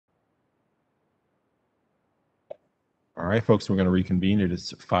All right, folks, we're going to reconvene. It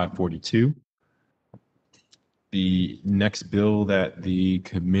is 5:42. The next bill that the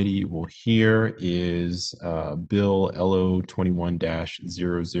committee will hear is Bill LO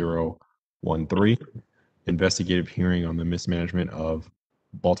 21-0013, investigative hearing on the mismanagement of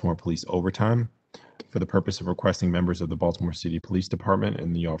Baltimore police overtime for the purpose of requesting members of the Baltimore City Police Department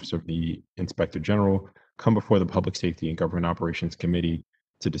and the Office of the Inspector General come before the Public Safety and Government Operations Committee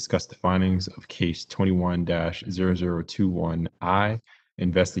to discuss the findings of case 21-0021I,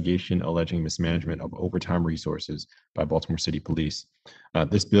 investigation alleging mismanagement of overtime resources by Baltimore City Police.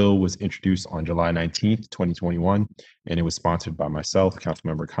 This bill was introduced on July 19th, 2021, and it was sponsored by myself,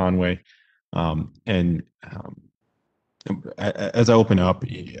 Councilmember Conway. As I open up,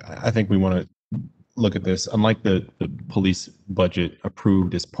 I think we want to look at this. Unlike the police budget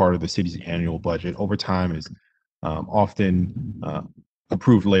approved as part of the city's annual budget, overtime is often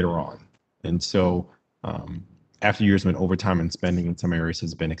approved later on. And so after years when overtime and spending in some areas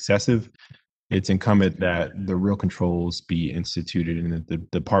has been excessive, it's incumbent that the real controls be instituted and that the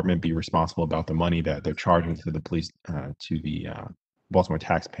department be responsible about the money that they're charging to the police, to the Baltimore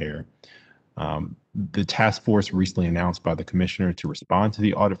taxpayer. The task force recently announced by the commissioner to respond to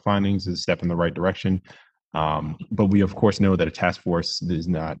the audit findings is a step in the right direction. But we, of course, know that a task force is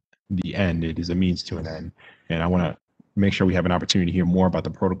not the end. It is a means to an end. And I want to make sure we have an opportunity to hear more about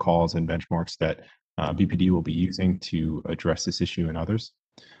the protocols and benchmarks that BPD will be using to address this issue and others.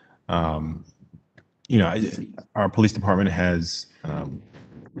 Our police department has done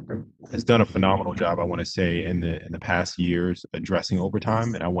a phenomenal job, I want to say, in the past years addressing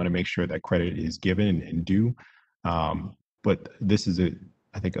overtime, and I want to make sure that credit is given and due. But this is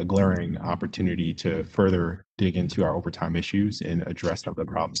I think, a glaring opportunity to further dig into our overtime issues and address some of the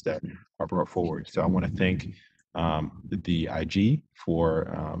problems that are brought forward. So I want to thank the IG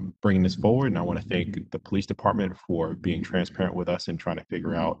for bringing this forward, and I want to thank the police department for being transparent with us and trying to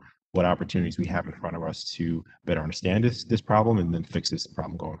figure out what opportunities we have in front of us to better understand this problem and then fix this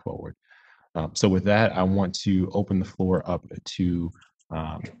problem going forward. So with that, I want to open the floor up to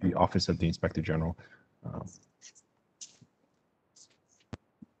the Office of the Inspector General.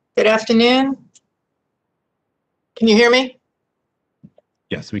 Good afternoon. Can you hear me?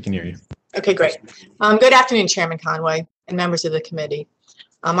 Yes, we can hear you. Okay, great. Good afternoon, Chairman Conway and members of the committee.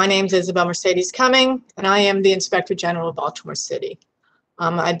 My name is Isabel Mercedes Cumming, and I am the Inspector General of Baltimore City.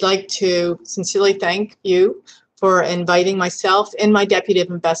 I'd like to sincerely thank you for inviting myself and my Deputy of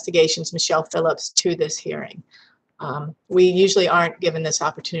Investigations, Michelle Phillips, to this hearing. We usually aren't given this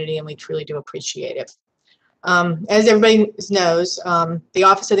opportunity, and we truly do appreciate it. As everybody knows, the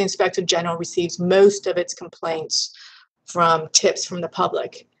Office of the Inspector General receives most of its complaints from tips from the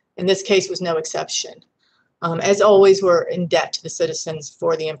public. And this case was no exception. As always, we're in debt to the citizens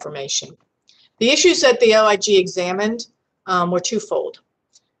for the information. The issues that the OIG examined were twofold.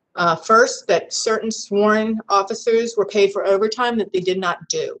 First, that certain sworn officers were paid for overtime that they did not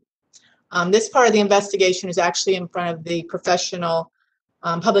do. This part of the investigation is actually in front of the Professional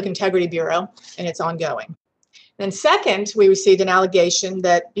Public Integrity Bureau, and it's ongoing. Then second, we received an allegation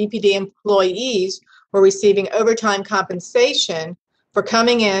that BPD employees were receiving overtime compensation for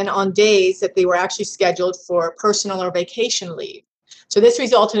coming in on days that they were actually scheduled for personal or vacation leave. So this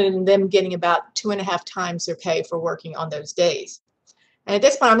resulted in them getting about 2.5 times their pay for working on those days. And at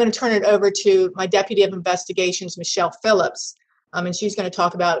this point, I'm going to turn it over to my Deputy of Investigations, Michelle Phillips, and she's going to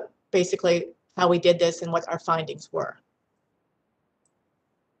talk about basically how we did this and what our findings were.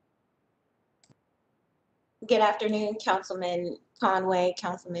 Good afternoon, Councilman Conway,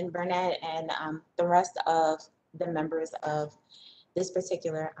 Councilman Burnett, and the rest of the members of this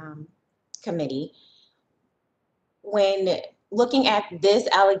particular committee. When looking at this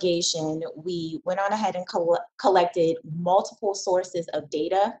allegation, we went on ahead and collected multiple sources of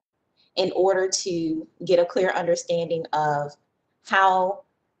data in order to get a clear understanding of how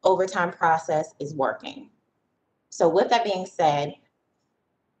overtime process is working. So with that being said,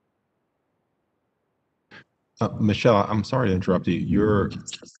 Michelle, I'm sorry to interrupt you.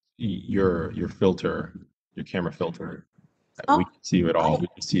 Your filter, your camera filter, we can see you at all. We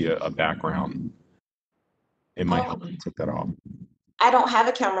can see a background. It might help if you took that off. I don't have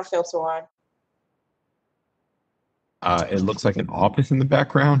a camera filter on. It looks like an office in the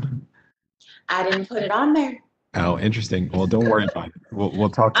background. I didn't put it on there. Oh, interesting. Well, don't worry about it.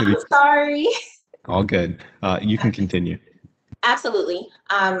 We'll talk to you. I'm sorry. All good. You can continue. Absolutely.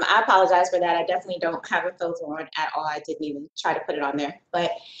 I apologize for that. I definitely don't have a filter on at all. I didn't even try to put it on there.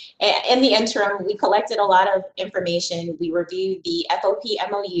 But in the interim, we collected a lot of information. We reviewed the FOP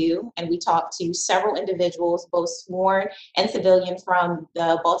MOU, and we talked to several individuals, both sworn and civilian, from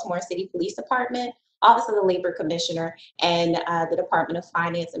the Baltimore City Police Department, Office of the Labor Commissioner, and the Department of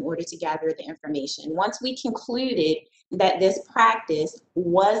Finance in order to gather the information. Once we concluded that this practice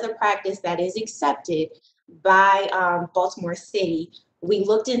was a practice that is accepted by Baltimore City, we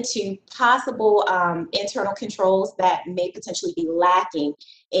looked into possible internal controls that may potentially be lacking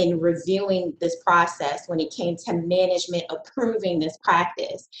in reviewing this process when it came to management approving this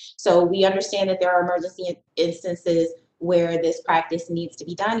practice. So we understand that there are emergency instances where this practice needs to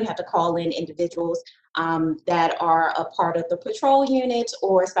be done. You have to call in individuals that are a part of the patrol unit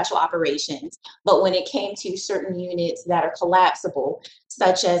or special operations. But when it came to certain units that are collapsible,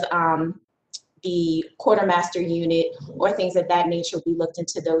 such as the quartermaster unit or things of that nature, we looked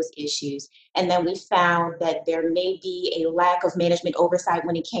into those issues. And then we found that there may be a lack of management oversight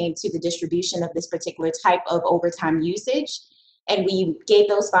when it came to the distribution of this particular type of overtime usage. And we gave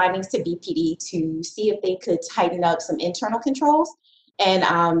those findings to BPD to see if they could tighten up some internal controls and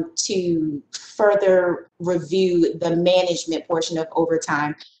to further review the management portion of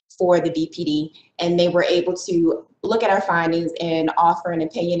overtime for the BPD. And they were able to look at our findings and offer an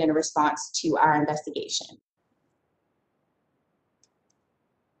opinion in response to our investigation.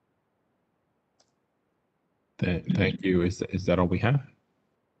 Thank you. Is that all we have?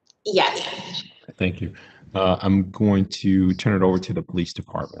 Yes. Thank you. I'm going to turn it over to the police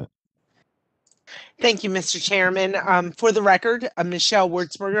department. Thank you, Mr. Chairman. For the record, I'm Michelle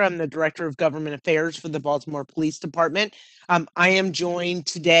Wurtzberger. I'm the Director of Government Affairs for the Baltimore Police Department. I am joined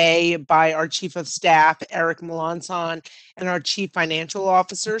today by our Chief of Staff, Eric Melanson, and our Chief Financial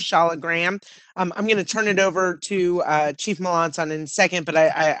Officer, Shala Graham. I'm going to turn it over to Chief Melanson in a second, but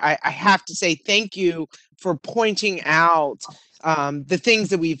I have to say thank you for pointing out the things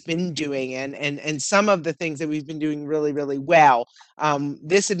that we've been doing and some of the things that we've been doing really, really well.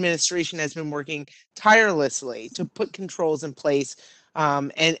 This administration has been working tirelessly to put controls in place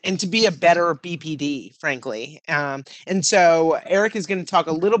and to be a better BPD, frankly. And so Eric is going to talk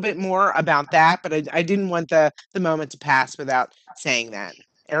a little bit more about that, but I didn't want the moment to pass without saying that.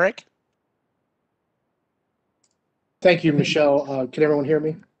 Eric? Thank you, Michelle. Can everyone hear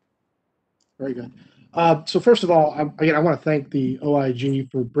me? Very good. So first of all, I want to thank the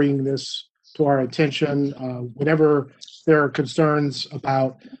OIG for bringing this to our attention. Whenever there are concerns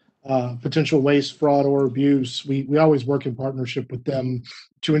about potential waste, fraud, or abuse, we always work in partnership with them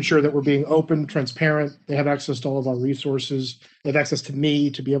to ensure that we're being open, transparent. They have access to all of our resources. They have access to me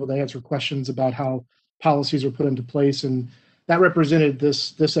to be able to answer questions about how policies are put into place. And that represented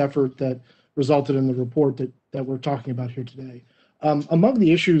this effort that resulted in the report that we're talking about here today. Among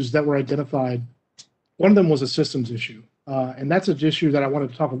the issues that were identified, one of them was a systems issue, and that's an issue that I wanted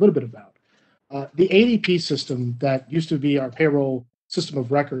to talk a little bit about. The ADP system that used to be our payroll system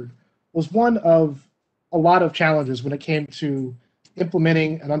of record was one of a lot of challenges when it came to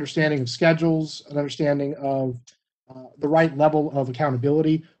implementing an understanding of schedules, an understanding of the right level of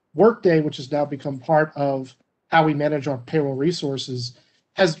accountability. Workday, which has now become part of how we manage our payroll resources,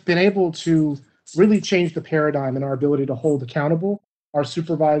 has been able to really change the paradigm in our ability to hold accountable our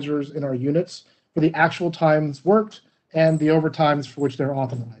supervisors in our units for the actual times worked and the overtimes for which they're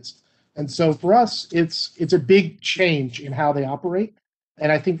authorized. And so for us, it's a big change in how they operate.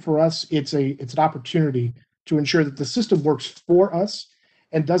 And I think for us, it's an opportunity to ensure that the system works for us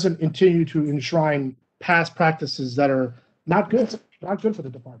and doesn't continue to enshrine past practices that are not good for the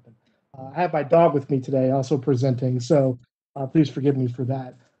department. I have my dog with me today also presenting, so please forgive me for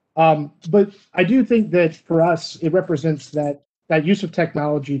that. But I do think that for us, it represents that use of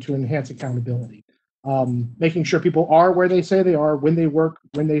technology to enhance accountability, making sure people are where they say they are, when they work,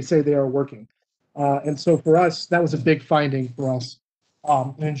 when they say they are working. And so for us, that was a big finding for us,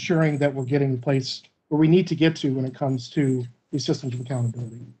 in ensuring that we're getting the place where we need to get to when it comes to these systems of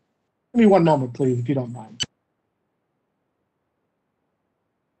accountability. Give me one moment, please, if you don't mind.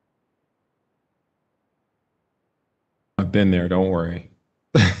 I've been there, don't worry.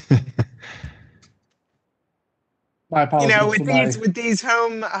 My apologies. You know,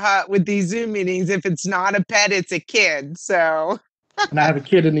 with these Zoom meetings, if it's not a pet, it's a kid. So, and I have a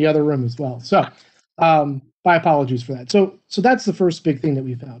kid in the other room as well. So, my apologies for that. So that's the first big thing that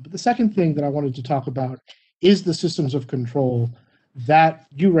we found. But the second thing that I wanted to talk about is the systems of control that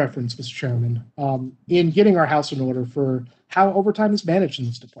you referenced, Mr. Chairman, in getting our house in order for how overtime is managed in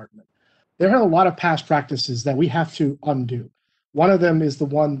this department. There are a lot of past practices that we have to undo. One of them is the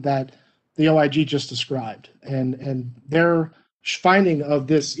one that the OIG just described, and their finding of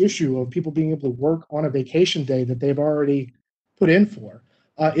this issue of people being able to work on a vacation day that they've already put in for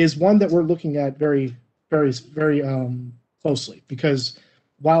is one that we're looking at very, very, very closely, because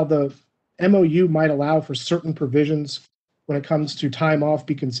while the MOU might allow for certain provisions when it comes to time off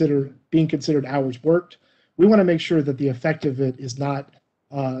being considered hours worked. We want to make sure that the effect of it is not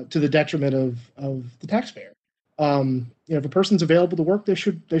to the detriment of the taxpayer. If a person's available to work, they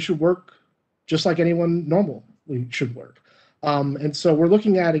should work just like anyone normally should work. And so we're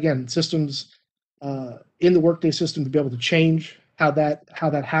looking at, again, systems in the Workday system to be able to change how that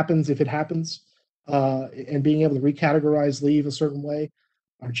happens if it happens, and being able to recategorize leave a certain way.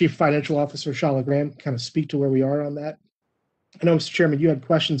 Our Chief Financial Officer, Shala Graham, kind of speak to where we are on that. I know, Mr. Chairman, you had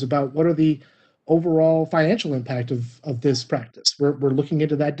questions about what are the overall financial impact of this practice. We're looking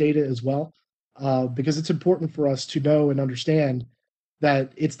into that data as well, because it's important for us to know and understand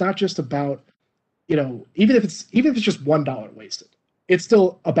that it's not just about, even if it's just $1 wasted, it's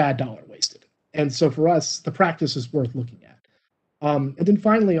still a bad dollar wasted. And so for us, the practice is worth looking at. And then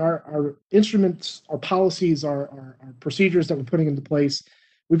finally, our instruments, our policies, our procedures that we're putting into place,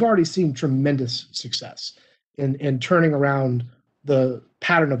 we've already seen tremendous success in turning around the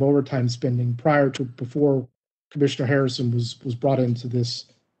pattern of overtime spending before Commissioner Harrison was brought into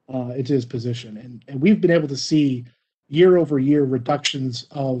his position. And we've been able to see year over year reductions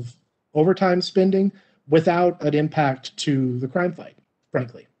of overtime spending without an impact to the crime fight,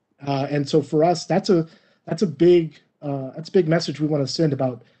 frankly. And so for us, that's a big message we want to send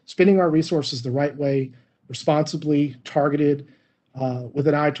about spending our resources the right way, responsibly, targeted, with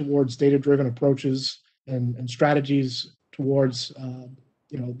an eye towards data-driven approaches and strategies towards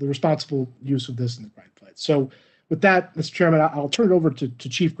the responsible use of this in the crime fight. So with that, Mr. Chairman, I'll turn it over to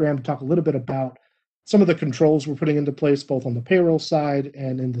Chief Graham to talk a little bit about some of the controls we're putting into place, both on the payroll side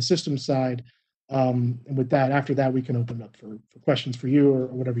and in the system side. And with that, after that, we can open up for questions for you or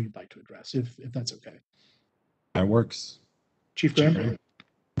whatever you'd like to address, if that's okay. That works. Chief Graham.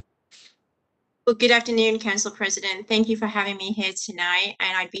 Well, good afternoon, Council President. Thank you for having me here tonight,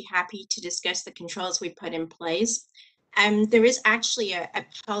 and I'd be happy to discuss the controls we put in place. There is actually a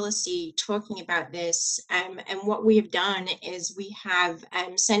policy talking about this, and what we have done is we have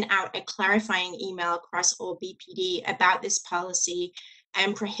sent out a clarifying email across all BPD about this policy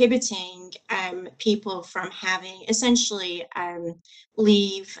and prohibiting people from having essentially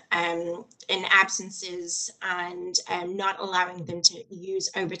leave in absences and not allowing them to use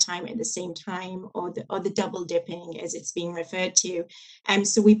overtime at the same time, or the double dipping as it's being referred to.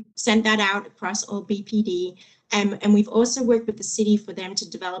 So we sent that out across all BPD. And we've also worked with the city for them to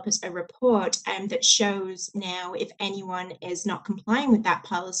develop a report that shows now if anyone is not complying with that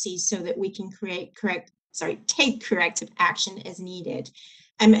policy, so that we can take corrective action as needed.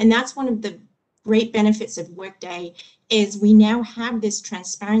 And that's one of the great benefits of Workday, is we now have this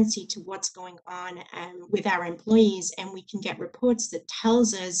transparency to what's going on with our employees, and we can get reports that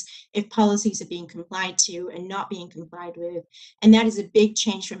tells us if policies are being complied to and not being complied with. And that is a big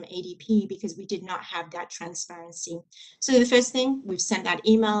change from ADP, because we did not have that transparency. So the first thing, we've sent that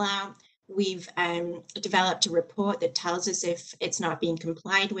email out. We've developed a report that tells us if it's not being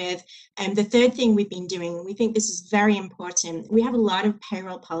complied with. And the third thing we've been doing, we think this is very important. We have a lot of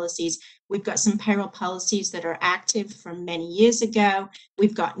payroll policies. We've got some payroll policies that are active from many years ago.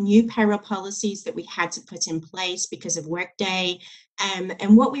 We've got new payroll policies that we had to put in place because of Workday.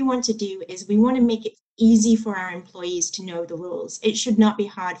 And what we want to do is we want to make it easy for our employees to know the rules. It should not be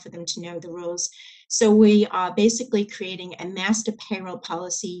hard for them to know the rules. So we are basically creating a master payroll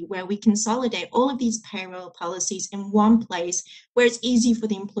policy where we consolidate all of these payroll policies in one place, where it's easy for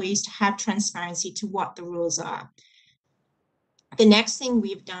the employees to have transparency to what the rules are. The next thing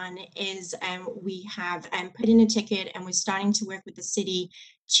we've done is we have put in a ticket, and we're starting to work with the city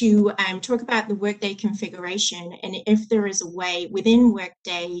to talk about the Workday configuration, and if there is a way within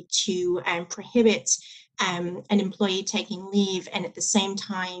Workday to prohibit an employee taking leave and at the same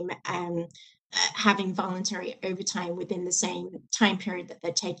time having voluntary overtime within the same time period that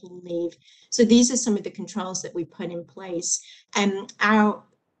they're taking leave. So these are some of the controls that we put in place. Our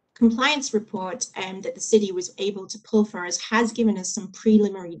compliance report that the city was able to pull for us has given us some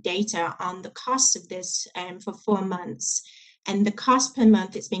preliminary data on the cost of this for 4 months. And the cost per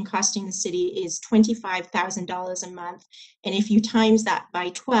month it's been costing the city is $25,000 a month. And if you times that by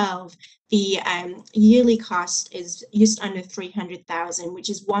 12, the yearly cost is just under $300,000,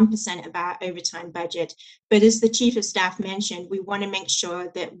 which is 1% of our overtime budget. But as the Chief of Staff mentioned, we want to make sure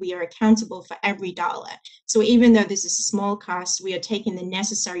that we are accountable for every dollar. So even though this is a small cost, we are taking the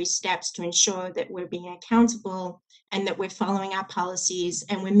necessary steps to ensure that we're being accountable and that we're following our policies,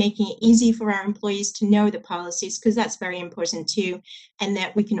 and we're making it easy for our employees to know the policies, because that's very important too, and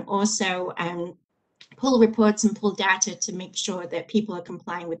that we can also pull reports and pull data to make sure that people are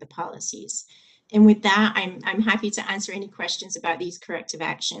complying with the policies. And with that, I'm happy to answer any questions about these corrective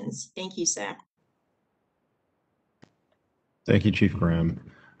actions. Thank you, sir. Thank you, Chief Graham.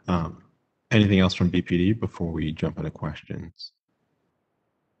 Anything else from BPD before we jump into questions?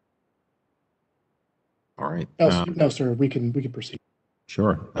 All right. No, sir. We can proceed.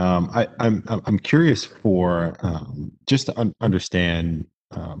 Sure. I'm curious for just to understand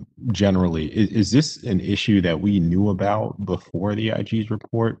generally, is this an issue that we knew about before the IG's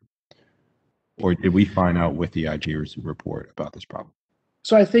report, or did we find out with the IG's report about this problem?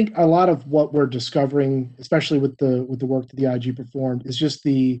 So I think a lot of what we're discovering, especially with the work that the IG performed, is just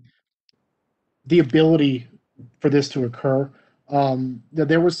the ability for this to occur.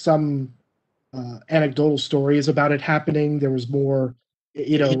 There was some anecdotal stories about it happening. There was more,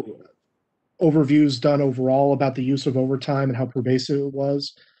 overviews done overall about the use of overtime and how pervasive it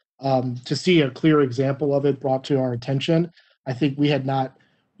was. To see a clear example of it brought to our attention, I think we had not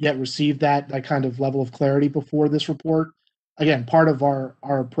yet received that kind of level of clarity before this report. Again, part of our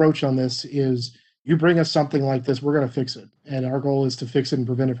approach on this is you bring us something like this, we're going to fix it, and our goal is to fix it and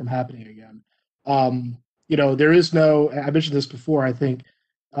prevent it from happening again. There is no. I mentioned this before. I think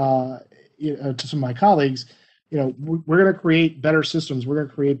to some of my colleagues, we're going to create better systems. We're going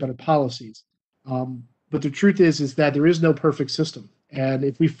to create better policies. But the truth is that there is no perfect system. And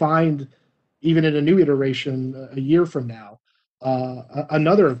if we find, even in a new iteration a year from now,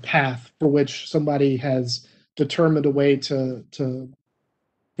 another path for which somebody has determined a way to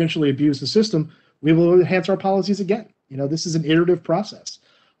potentially abuse the system, we will enhance our policies again. This is an iterative process.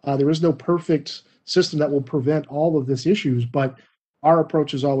 There is no perfect system that will prevent all of these issues, but our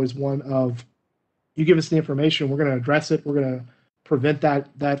approach is always one of, you give us the information, we're going to address it, we're going to prevent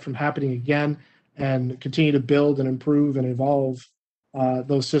that from happening again, and continue to build and improve and evolve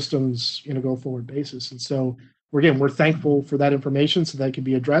those systems in a go-forward basis. And so, we're thankful for that information so that it can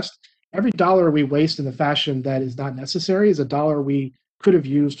be addressed. Every dollar we waste in the fashion that is not necessary is a dollar we could have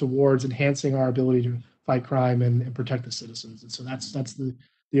used towards enhancing our ability to fight crime and protect the citizens. And so that's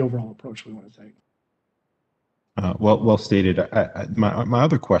the overall approach we want to take. Well stated. My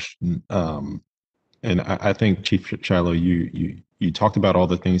other question, and I think Chief Shiloh, you talked about all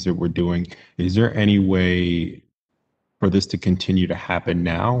the things that we're doing. Is there any way for this to continue to happen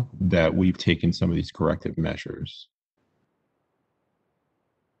now that we've taken some of these corrective measures?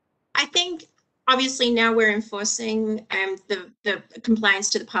 I think obviously now we're enforcing the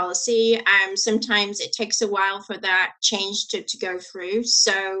compliance to the policy. Sometimes it takes a while for that change to go through.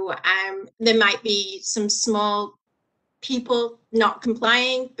 So there might be some small people not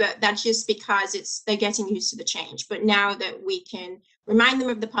complying, but that's just because they're getting used to the change. But now that we can remind them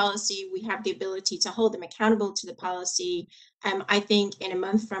of the policy, we have the ability to hold them accountable to the policy. I think in a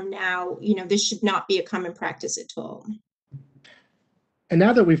month from now, this should not be a common practice at all. And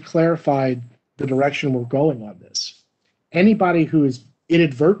now that we've clarified the direction we're going on this, anybody who is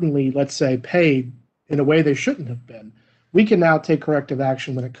inadvertently, let's say, paid in a way they shouldn't have been, we can now take corrective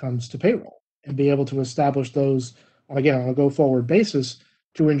action when it comes to payroll and be able to establish those, again, on a go-forward basis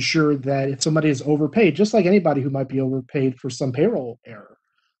to ensure that if somebody is overpaid, just like anybody who might be overpaid for some payroll error,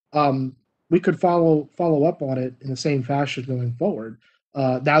 we could follow up on it in the same fashion going forward,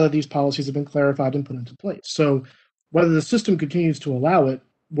 now that these policies have been clarified and put into place. So whether the system continues to allow it,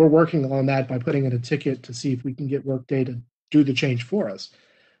 we're working on that by putting in a ticket to see if we can get Workday to do the change for us.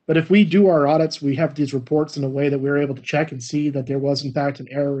 But if we do our audits, we have these reports in a way that we're able to check and see that there was in fact an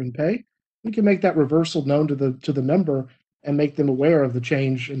error in pay, we can make that reversal known to the member and make them aware of the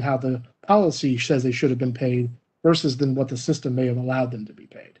change in how the policy says they should have been paid versus than what the system may have allowed them to be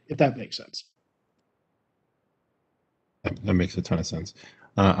paid, if that makes sense. That makes a ton of sense.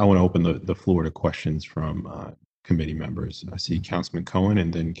 I want to open the floor to questions from committee members. I see Councilman Cohen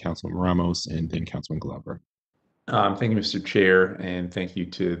and then Councilman Ramos and then Councilman Glover. Thank you, Mr. Chair, and thank you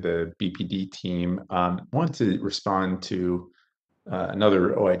to the BPD team. I want to respond to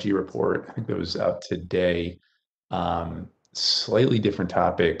another OIG report, I think that was out today. Slightly different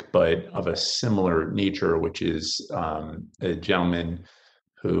topic, but of a similar nature, which is a gentleman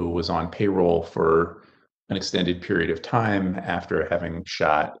who was on payroll for an extended period of time after having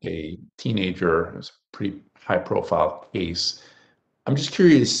shot a teenager. It was a pretty high profile case. I'm just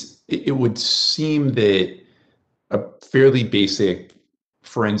curious, it would seem that a fairly basic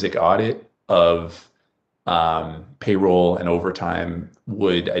forensic audit of payroll and overtime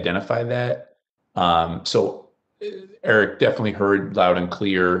would identify that. So Eric definitely heard loud and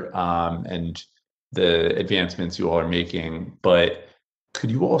clear and the advancements you all are making, but could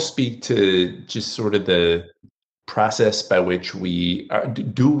you all speak to just sort of the process by which we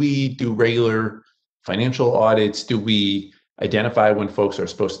do regular financial audits? Do we identify when folks are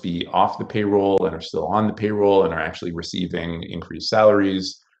supposed to be off the payroll and are still on the payroll and are actually receiving increased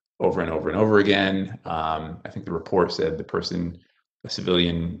salaries? over and over and over again. I think the report said a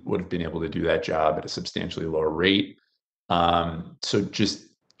civilian would have been able to do that job at a substantially lower rate. So just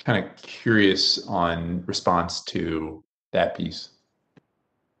kind of curious on response to that piece.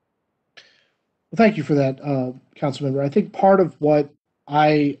 Well, thank you for that, council member. I think part of what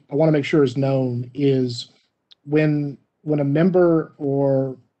I want to make sure is known is when a member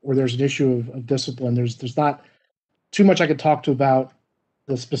or there's an issue of discipline, there's not too much I could talk to about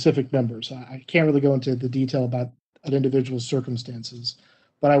the specific members. I can't really go into the detail about an individual's circumstances,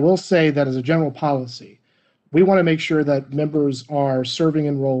 but I will say that as a general policy, we want to make sure that members are serving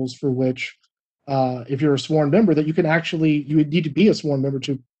in roles for which, if you're a sworn member, that you would need to be a sworn member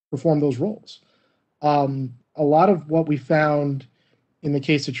to perform those roles. A lot of what we found in the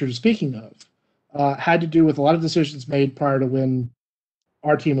case that you're speaking of had to do with a lot of decisions made prior to when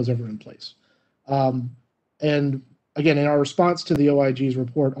our team was ever in place. And again, in our response to the OIG's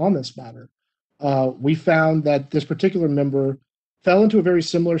report on this matter, we found that this particular member fell into a very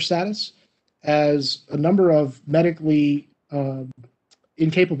similar status as a number of medically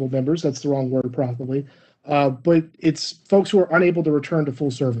incapable members. That's the wrong word, probably. But it's folks who are unable to return to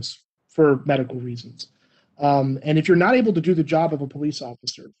full service for medical reasons. And if you're not able to do the job of a police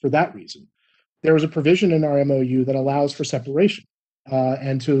officer for that reason, there was a provision in our MOU that allows for separation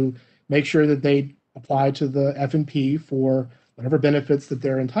and to make sure that they apply to the F&P for whatever benefits that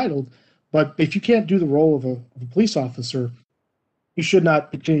they're entitled. But if you can't do the role of a police officer, you should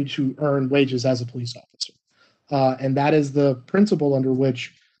not continue to earn wages as a police officer. And that is the principle under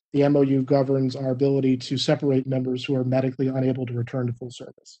which the MOU governs our ability to separate members who are medically unable to return to full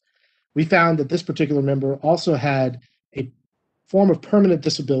service. We found that this particular member also had a form of permanent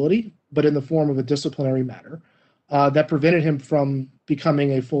disability, but in the form of a disciplinary matter, that prevented him from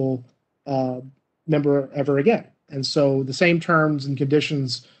becoming a full member ever again. And so the same terms and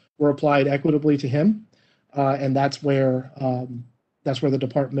conditions were applied equitably to him, and that's where the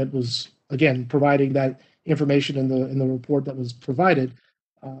department was, again, providing that information in the report that was provided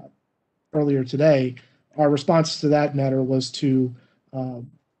earlier today. Our response to that matter was to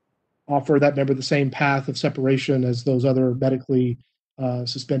offer that member the same path of separation as those other medically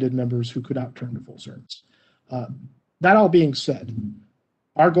suspended members who could not return to full service. That all being said,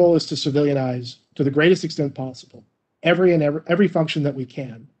 our goal is to civilianize to the greatest extent possible every function that we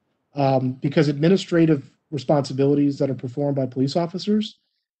can, because administrative responsibilities that are performed by police officers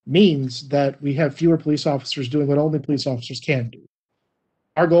means that we have fewer police officers doing what only police officers can do.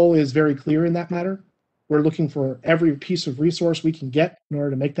 Our goal is very clear in that matter. We're looking for every piece of resource we can get in order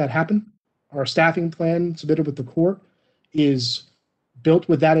to make that happen. Our staffing plan submitted with the court is built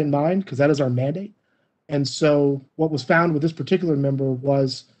with that in mind because that is our mandate. And so what was found with this particular member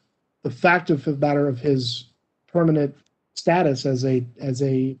was the fact of the matter of his permanent status as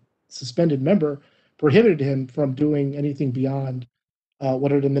a suspended member prohibited him from doing anything beyond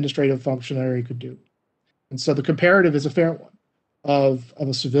what an administrative functionary could do. And so the comparative is a fair one of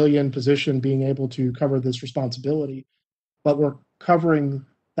a civilian position being able to cover this responsibility, but we're covering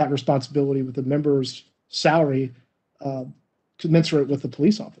that responsibility with the member's salary commensurate with the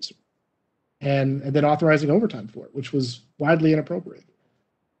police officer, and then authorizing overtime for it, which was widely inappropriate,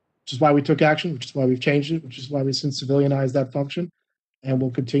 which is why we took action, which is why we've changed it, which is why we since civilianized that function, and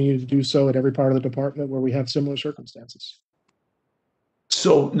we'll continue to do so at every part of the department where we have similar circumstances.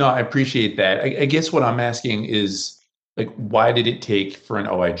 So, no, I appreciate that. I guess what I'm asking is, like, why did it take for an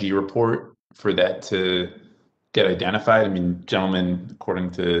OIG report for that to get identified? I mean, gentleman,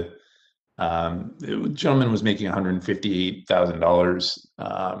 according to the gentleman was making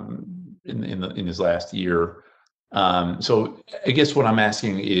 $158,000 in his last year. So I guess what I'm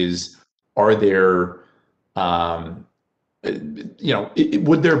asking is, are there, would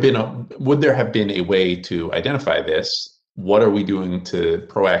there have been a way to identify this? What are we doing to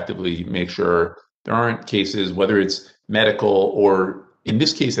proactively make sure there aren't cases, whether it's medical or in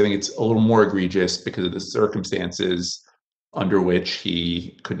this case, I think it's a little more egregious because of the circumstances under which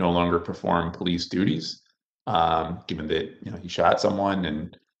he could no longer perform police duties, given that he shot someone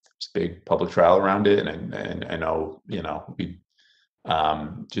and there's a big public trial around it, and I know we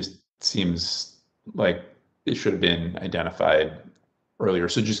just seems like it should have been identified earlier.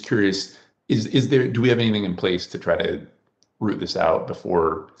 So just curious, do we have anything in place to try to root this out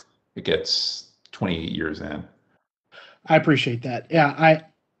before it gets 28 years in? I appreciate that. Yeah, I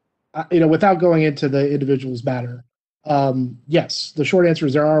without going into the individual's matter, yes, the short answer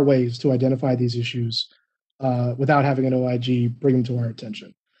is there are ways to identify these issues without having an OIG bring them to our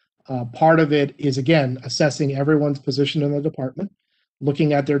attention. Part of it is, again, assessing everyone's position in the department,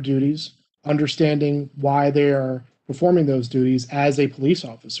 looking at their duties, understanding why they are performing those duties as a police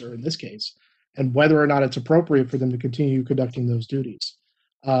officer in this case, and whether or not it's appropriate for them to continue conducting those duties.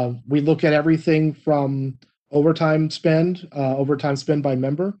 We look at everything from overtime spend by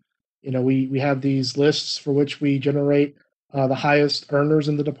member. We have these lists for which we generate the highest earners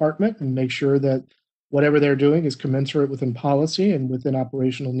in the department and make sure that whatever they're doing is commensurate within policy and within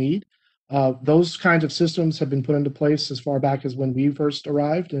operational need. Those kinds of systems have been put into place as far back as when we first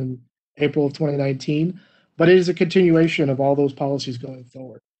arrived in April of 2019, but it is a continuation of all those policies going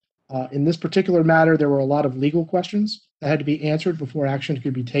forward. In this particular matter, there were a lot of legal questions that had to be answered before action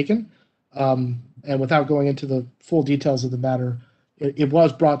could be taken. And without going into the full details of the matter, it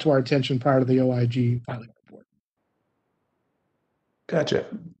was brought to our attention prior to the OIG filing report. Gotcha.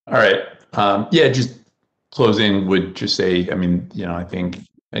 All right. Yeah, just closing would just say, I mean, I think,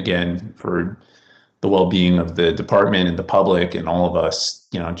 again, for the well-being of the department and the public and all of us,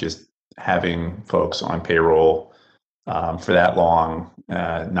 just having folks on payroll for that long,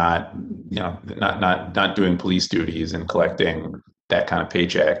 not doing police duties and collecting that kind of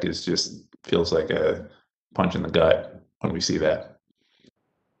paycheck is just feels like a punch in the gut when we see that.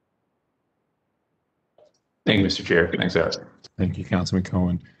 Thank you, Mr. Chair. Thanks, Alex. Thank you, Councilman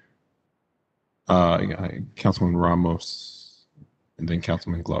Cohen. Councilman Ramos, and then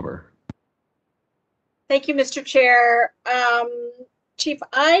Councilman Glover. Thank you, Mr. Chair. Chief,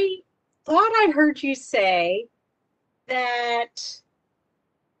 I thought I heard you say that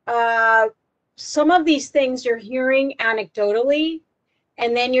some of these things you're hearing anecdotally,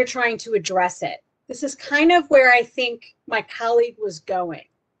 and then you're trying to address it. This is kind of where I think my colleague was going.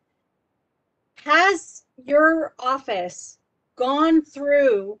 Has your office gone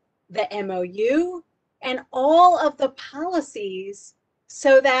through the MOU and all of the policies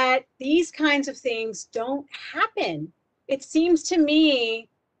so that these kinds of things don't happen? It seemed to me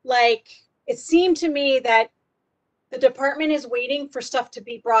that the department is waiting for stuff to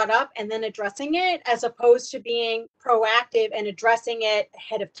be brought up and then addressing it, as opposed to being proactive and addressing it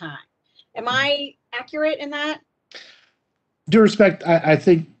ahead of time. Am I accurate in that? Due respect, I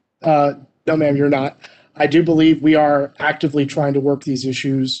think, no, ma'am, you're not. I do believe we are actively trying to work these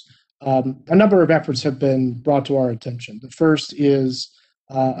issues. A number of efforts have been brought to our attention. The first is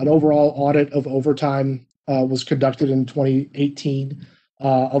an overall audit of overtime was conducted in 2018,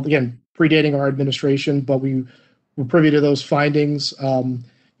 again, predating our administration, but we were privy to those findings.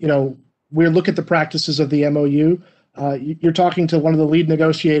 We look at the practices of the MOU. You're talking to one of the lead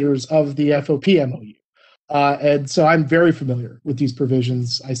negotiators of the FOP MOU. And so I'm very familiar with these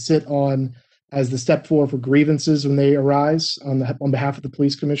provisions. I sit on as the step 4 for grievances when they arise on behalf of the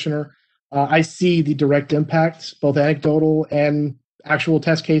police commissioner. I see the direct impact, both anecdotal and actual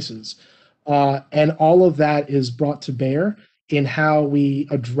test cases. And all of that is brought to bear in how we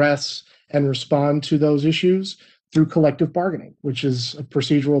address and respond to those issues through collective bargaining, which is a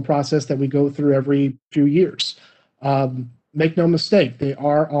procedural process that we go through every few years. Make no mistake, they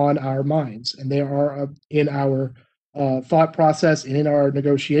are on our minds and they are in our thought process and in our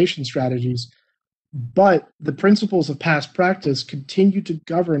negotiation strategies. But the principles of past practice continue to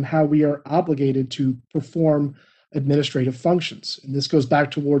govern how we are obligated to perform administrative functions. And this goes back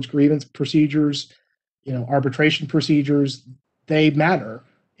towards grievance procedures, arbitration procedures. They matter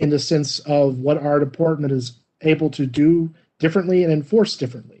in the sense of what our department is able to do differently and enforce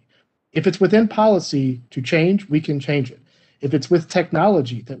differently. If it's within policy to change, we can change it. If it's with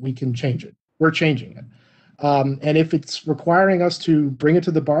technology that we can change it, we're changing it. And if it's requiring us to bring it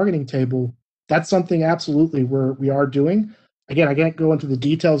to the bargaining table, that's something absolutely we are doing. Again, I can't go into the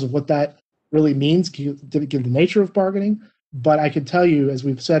details of what that really means, given the nature of bargaining, but I can tell you, as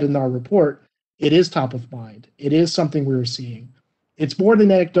we've said in our report, it is top of mind. It is something we're seeing. It's more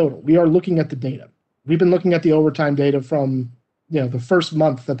than anecdotal. We are looking at the data. We've been looking at the overtime data from the first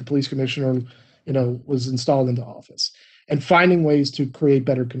month that the police commissioner was installed into office, and finding ways to create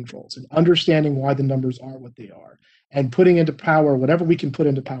better controls and understanding why the numbers are what they are, and putting into power whatever we can put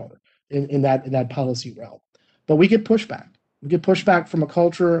into power in that policy realm. But we get pushback. We get pushback from a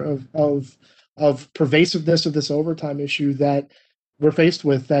culture of pervasiveness of this overtime issue that we're faced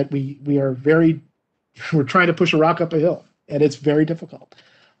with, that we're trying to push a rock up a hill, and it's very difficult.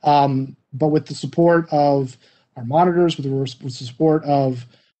 But with the support of our monitors, with the support of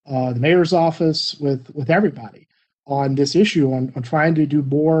the mayor's office, with everybody on this issue, on trying to do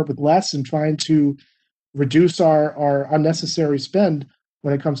more with less and trying to reduce our unnecessary spend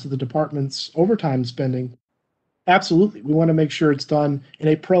when it comes to the department's overtime spending, absolutely. We want to make sure it's done in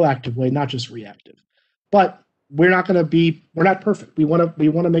a proactive way, not just reactive. But we're not perfect. We want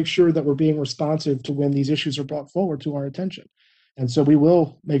to make sure that we're being responsive to when these issues are brought forward to our attention. And so we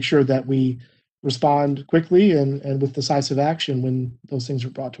will make sure that we respond quickly and with decisive action when those things are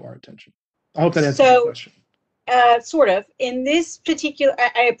brought to our attention. I hope that answers your question. Sort of. In this particular,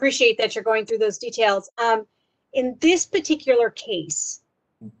 I appreciate that you're going through those details. In this particular case,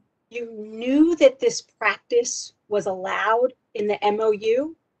 you knew that this practice was allowed in the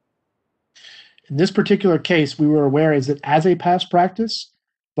MOU? In this particular case, we were aware is it as a past practice,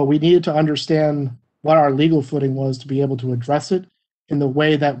 but we needed to understand what our legal footing was to be able to address it in the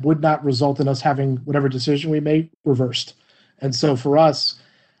way that would not result in us having whatever decision we made reversed. And so for us,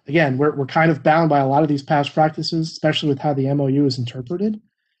 again, we're kind of bound by a lot of these past practices, especially with how the MOU is interpreted.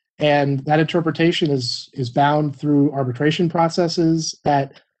 And that interpretation is bound through arbitration processes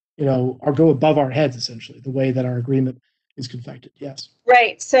that, are go above our heads, essentially, the way that our agreement is confected. Yes.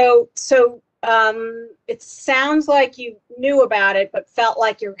 Right. So it sounds like you knew about it, but felt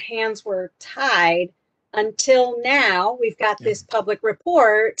like your hands were tied until now. We've got this public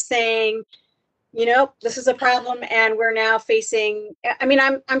report saying, this is a problem, and we're now facing. I mean,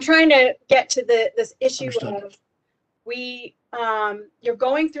 I'm trying to get to this issue of you're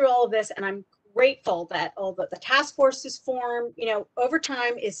going through all of this, and I'm grateful that all the task force is formed.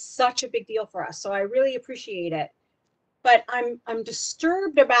 Overtime is such a big deal for us, so I really appreciate it. But I'm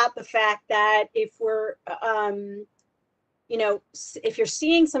disturbed about the fact that if we're if you're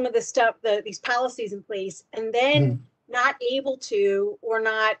seeing some of this stuff, these policies in place, and then not able to, or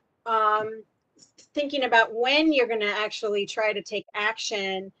not thinking about when you're going to actually try to take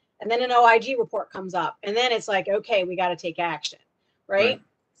action, and then an OIG report comes up, and then it's like, okay, we got to take action, right?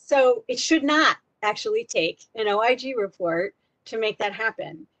 So it should not actually take an OIG report to make that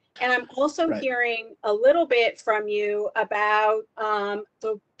happen. And I'm also hearing a little bit from you about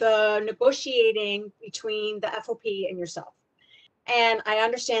the negotiating between the FOP and yourself. And I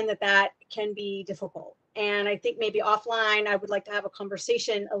understand that can be difficult. And I think maybe offline, I would like to have a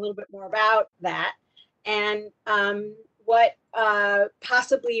conversation a little bit more about that, and what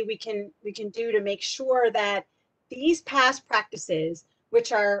possibly we can do to make sure that these past practices,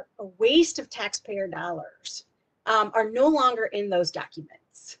 which are a waste of taxpayer dollars, are no longer in those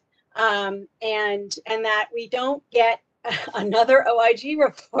documents, and that we don't get another OIG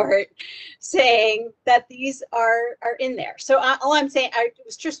report saying that these are in there. So all I'm saying,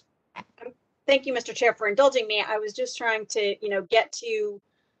 thank you, Mr. Chair, for indulging me. I was just trying to, get to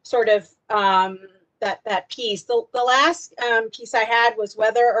sort of that piece. The last piece I had was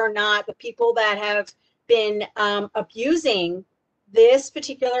whether or not the people that have been abusing this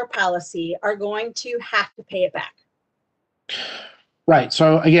particular policy are going to have to pay it back. Right.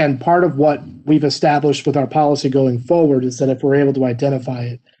 So again, part of what we've established with our policy going forward is that if we're able to identify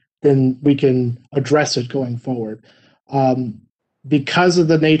it, then we can address it going forward. Because of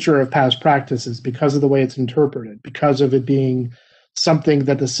the nature of past practices, because of the way it's interpreted, because of it being something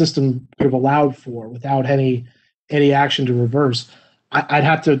that the system could have allowed for without any action to reverse, I'd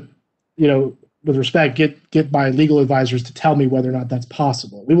have to, with respect, get my legal advisors to tell me whether or not that's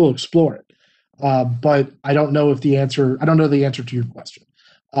possible. We will explore it. But I don't know the answer to your question.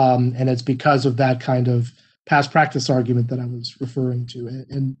 And it's because of that kind of past practice argument that I was referring to.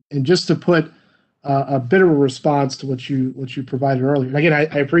 And just to put a bit of a response to what you provided earlier. And again,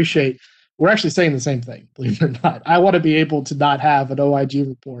 I appreciate we're actually saying the same thing, believe it or not. I want to be able to not have an OIG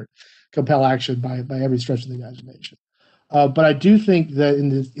report compel action by every stretch of the imagination. But I do think that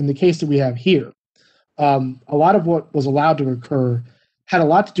in the case that we have here, a lot of what was allowed to occur had a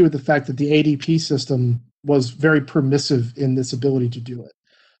lot to do with the fact that the ADP system was very permissive in this ability to do it.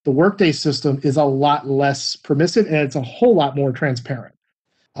 The Workday system is a lot less permissive, and it's a whole lot more transparent.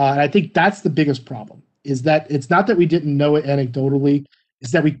 And I think that's the biggest problem, is that it's not that we didn't know it anecdotally,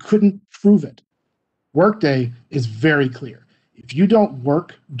 it's that we couldn't prove it. Workday is very clear. If you don't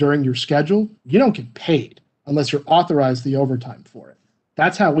work during your schedule, you don't get paid unless you're authorized the overtime for it.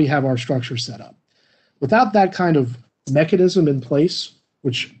 That's how we have our structure set up. Without that kind of mechanism in place,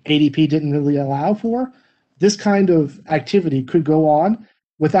 which ADP didn't really allow for, this kind of activity could go on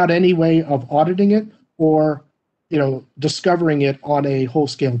without any way of auditing it or discovering it on a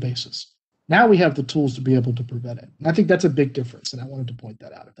whole-scale basis. Now we have the tools to be able to prevent it. And I think that's a big difference, and I wanted to point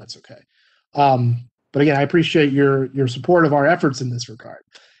that out, if that's okay. But again, I appreciate your support of our efforts in this regard.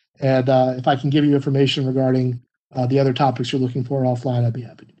 And if I can give you information regarding the other topics you're looking for offline, I'd be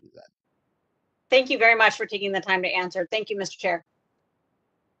happy to do that. Thank you very much for taking the time to answer. Thank you, Mr. Chair.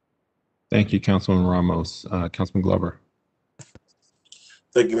 Thank you, Councilman Ramos. Councilman Glover.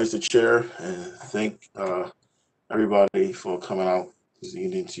 Thank you, Mr. Chair, and thank everybody for coming out this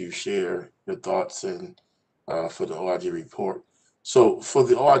evening to share your thoughts and for the OIG report. So for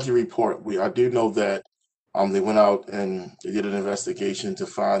the OIG report, I do know that they went out and they did an investigation to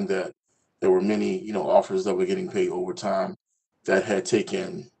find that there were many, officers that were getting paid overtime that had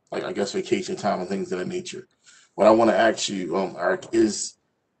taken, like, I guess, vacation time and things of that nature. What I want to ask you, Eric, is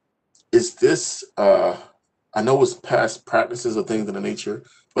this, I know it's past practices or things of the nature,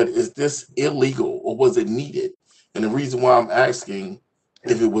 but is this illegal or was it needed? And the reason why I'm asking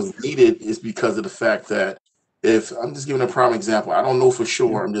if it was needed is because of the fact that, if I'm just giving a prime example, I don't know for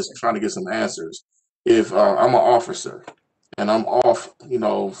sure, I'm just trying to get some answers. If I'm an officer and I'm off,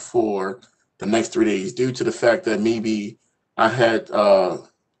 for the next 3 days due to the fact that maybe I had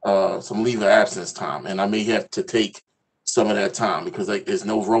some leave of absence time and I may have to take some of that time because there's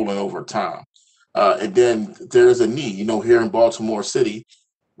no rolling over time. And then there's a need, here in Baltimore City,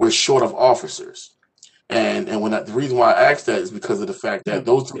 we're short of officers. And the reason why I asked that is because of the fact that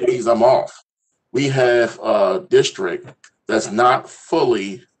those 2 days I'm off, we have a district that's not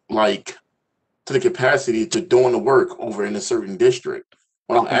fully like to the capacity to doing the work over in a certain district.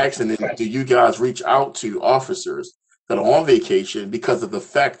 What I'm asking is, do you guys reach out to officers that are on vacation because of the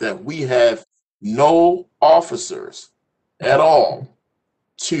fact that we have no officers at all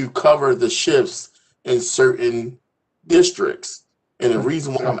to cover the shifts in certain districts? And the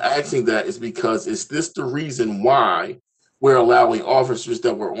reason why I'm asking that is because, is this the reason why we're allowing officers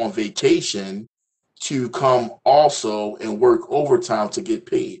that were on vacation to come also and work overtime to get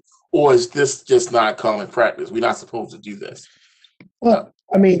paid? Or is this just not common practice? We're not supposed to do this. Well,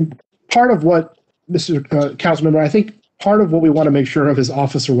 I mean, part of what, Mr. Councilmember, I think part of what we want to make sure of is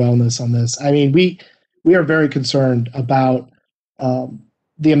officer wellness on this. I mean, we are very concerned about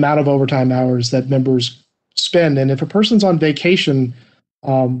the amount of overtime hours that members spend. And if a person's on vacation,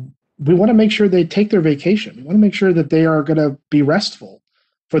 we want to make sure they take their vacation. We want to make sure that they are going to be restful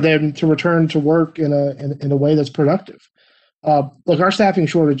for them to return to work in a way that's productive. Look, our staffing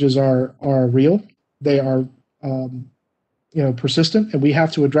shortages are real. They are, persistent, and we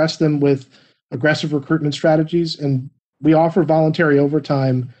have to address them with aggressive recruitment strategies. And we offer voluntary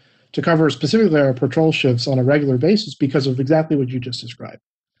overtime to cover specifically our patrol shifts on a regular basis because of exactly what you just described.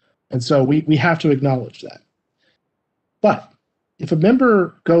 And so we have to acknowledge that. But if a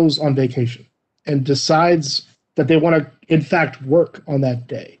member goes on vacation and decides that they want to, in fact, work on that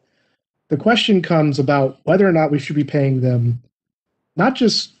day, the question comes about whether or not we should be paying them not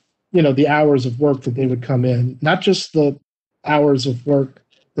just, the hours of work that they would come in, not just the hours of work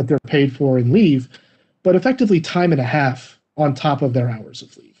that they're paid for in leave, but effectively time and a half on top of their hours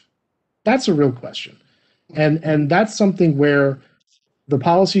of leave. That's a real question. And that's something where the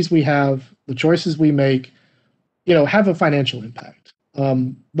policies we have, the choices we make, have a financial impact.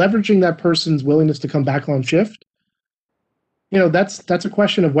 Leveraging that person's willingness to come back on shift, that's a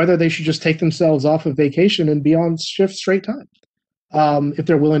question of whether they should just take themselves off of vacation and be on shift straight time, if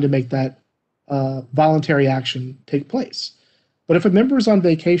they're willing to make that voluntary action take place. But if a member is on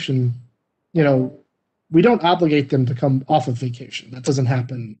vacation, we don't obligate them to come off of vacation. That doesn't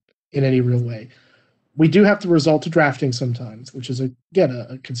happen in any real way. We do have to resort to drafting sometimes, which is, again,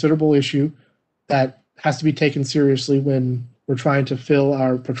 a considerable issue that has to be taken seriously when we're trying to fill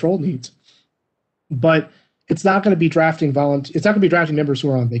our patrol needs. But it's not going to be drafting members who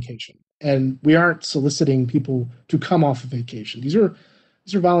are on vacation. And we aren't soliciting people to come off of vacation. These are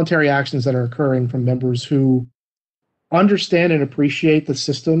voluntary actions that are occurring from members who understand and appreciate the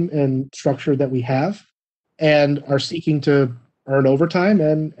system and structure that we have and are seeking to earn overtime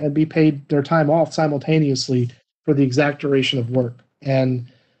and be paid their time off simultaneously for the exact duration of work. And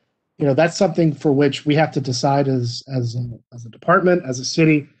that's something for which we have to decide as a department, as a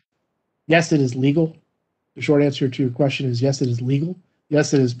city. Yes, it is legal. The short answer to your question is yes, it is legal.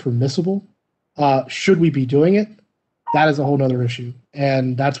 Yes, it is permissible. Should we be doing it? That is a whole other issue.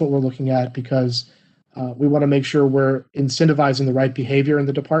 And that's what we're looking at, because we want to make sure we're incentivizing the right behavior in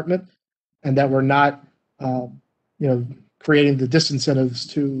the department and that we're not, creating the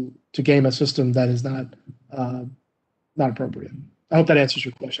disincentives to game a system that is not appropriate. I hope that answers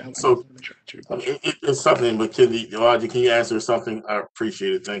your question. So it's something, but can you answer something? I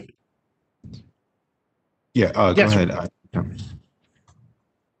appreciate it. Thank you. Yeah, go Yes, ahead.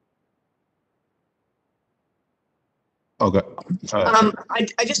 Okay.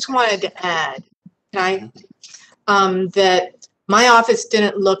 I just wanted to add, that my office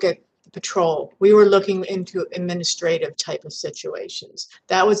didn't look at patrol. We were looking into administrative type of situations.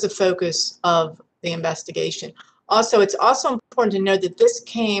 That was the focus of the investigation. Also, it's also important to note that this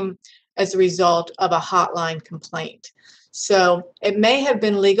came as a result of a hotline complaint. So it may have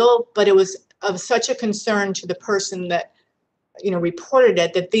been legal, but it was of such a concern to the person that, reported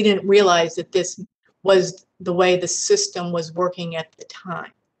it, that they didn't realize that this was the way the system was working at the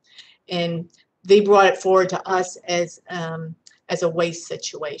time. And they brought it forward to us as a waste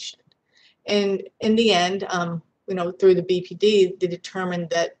situation. And in the end, through the BPD, they determined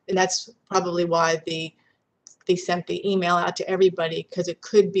that, and that's probably why they sent the email out to everybody, because it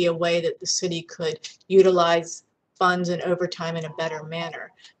could be a way that the city could utilize funds and overtime in a better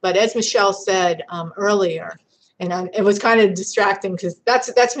manner. But as Michelle said earlier, and it was kind of distracting because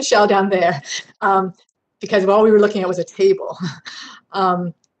that's Michelle down there, because all we were looking at was a table.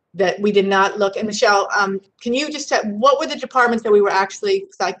 That we did not look. And Michelle, can you just tell, what were the departments that we were actually,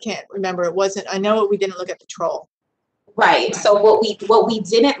 because I can't remember, it wasn't, I know we didn't look at patrol. Right. So what we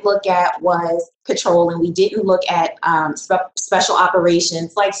didn't look at was patrol, and we didn't look at special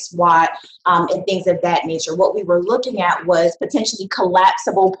operations like SWAT and things of that nature. What we were looking at was potentially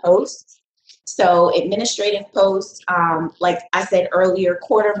collapsible posts. So administrative posts, like I said earlier,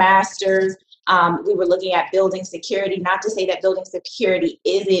 quartermasters. We were looking at building security. Not to say that building security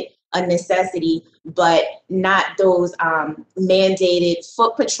isn't a necessity, but not those mandated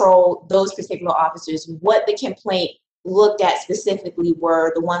foot patrol, those particular officers. What the complaint looked at specifically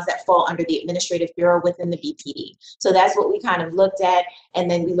were the ones that fall under the administrative bureau within the BPD. So that's what we kind of looked at. And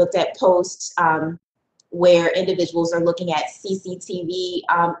then we looked at posts where individuals are looking at CCTV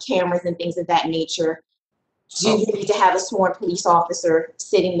cameras and things of that nature. Do you need to have a sworn police officer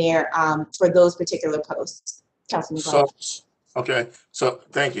sitting there for those particular posts? Councilman Okay, so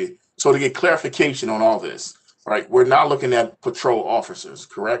thank you. So to get clarification on all this, right, we're not looking at patrol officers,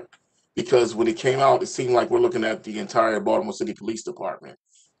 correct? Because when it came out, it seemed like we're looking at the entire Baltimore City Police Department.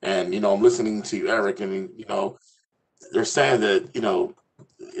 And, I'm listening to Eric, and, they're saying that,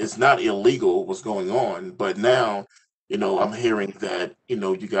 it's not illegal what's going on, but now, I'm hearing that,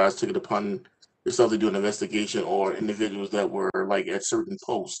 you guys took it upon yourself to do an investigation or individuals that were like at certain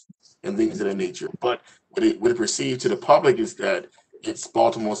posts and things of that nature. But what it perceived to the public is that it's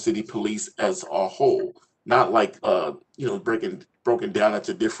Baltimore City Police as a whole, not like, broken down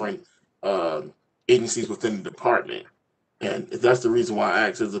into different agencies within the department. And that's the reason why I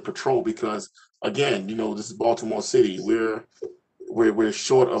asked as a patrol, because again, this is Baltimore City. We're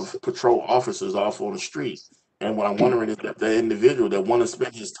short of patrol officers off on the street. And what I'm wondering is that the individual that want to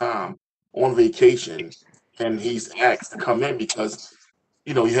spend his time on vacation and he's asked to come in because,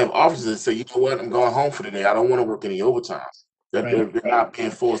 you have officers that say, you know what, I'm going home for the day. I don't want to work any overtime. That Right. they're not being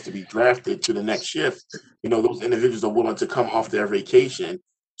forced to be drafted to the next shift. Those individuals are willing to come off their vacation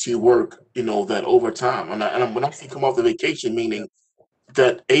to work, that overtime. When I say come off the vacation, meaning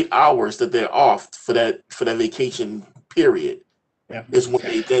that 8 hours that they're off for that vacation period Yeah. is when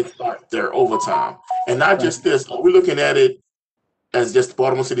they then start their overtime. And not Right. just this, are we looking at it as just the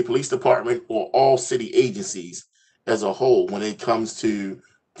Baltimore City Police Department or all city agencies as a whole when it comes to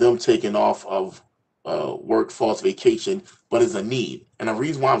them taking off of work, false vacation, but it's a need. And the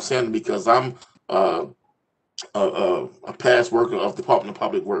reason why I'm saying it because I'm a past worker of the Department of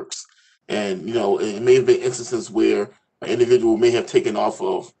Public Works. And, it may have been instances where an individual may have taken off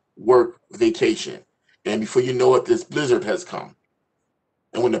of work vacation. And before you know it, this blizzard has come.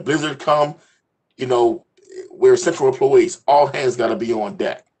 And when the blizzard come, we're essential employees. All hands got to be on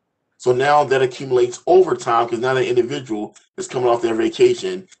deck. So now that accumulates overtime because now the individual is coming off their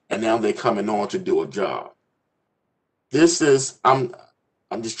vacation and now they're coming on to do a job. This is I'm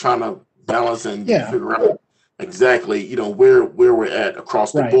just trying to balance and figure out exactly where we're at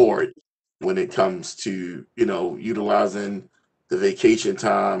across the Right. board when it comes to utilizing the vacation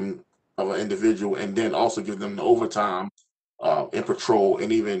time of an individual and then also give them the overtime in patrol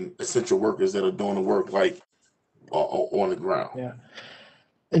and even essential workers that are doing the work like on the ground. Yeah.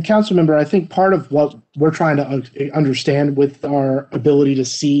 And council member, I think part of what we're trying to understand with our ability to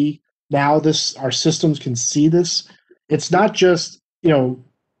see now our systems can see this. It's not just,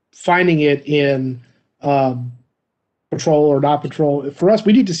 finding it in patrol or not patrol. For us,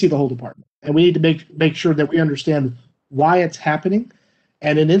 we need to see the whole department, and we need to make sure that we understand why it's happening.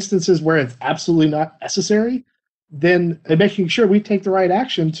 And in instances where it's absolutely not necessary, then making sure we take the right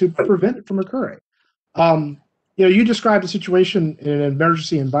action to prevent it from occurring. You described a situation in an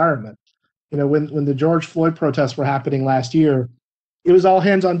emergency environment. When the George Floyd protests were happening last year, it was all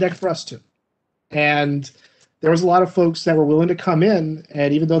hands on deck for us too. And there was a lot of folks that were willing to come in,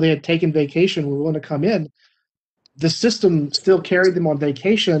 and even though they had taken vacation, were willing to come in. The system still carried them on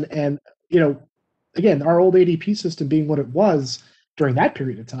vacation, and again, our old ADP system being what it was during that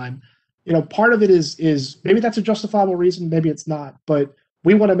period of time, part of it is maybe that's a justifiable reason, maybe it's not, but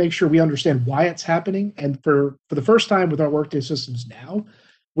we want to make sure we understand why it's happening. And for the first time with our Workday systems now,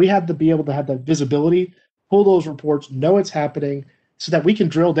 we have to be able to have that visibility, pull those reports, know it's happening, so that we can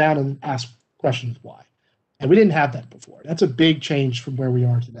drill down and ask questions why. And we didn't have that before. That's a big change from where we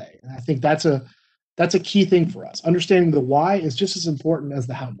are today. And I think that's a key thing for us. Understanding the why is just as important as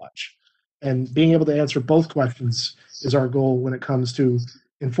the how much. And being able to answer both questions is our goal when it comes to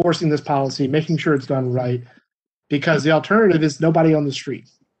enforcing this policy, making sure it's done right, because the alternative is nobody on the street.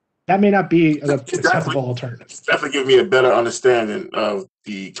 That may not be an acceptable alternative. It's definitely give me a better understanding of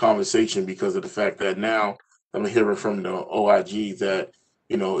the conversation because of the fact that now I'm hearing from the OIG that,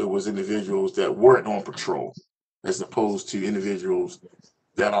 you know, it was individuals that weren't on patrol as opposed to individuals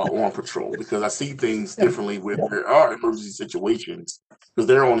that are on patrol, because I see things differently where there are emergency situations because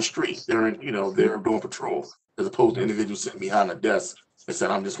they're on the street, they're in, you know, they're doing patrol as opposed to individuals sitting behind a desk and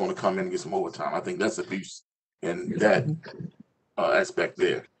said, I'm just want to come in and get some overtime. I think that's abuse in that aspect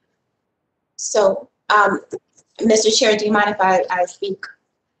there. So, Mr. Chair, do you mind if I speak?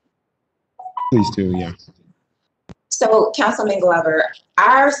 Please do, yeah. So, Councilman Glover,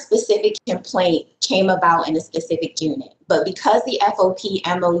 our specific complaint came about in a specific unit, but because the FOP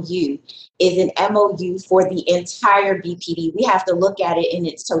MOU is an MOU for the entire BPD, we have to look at it in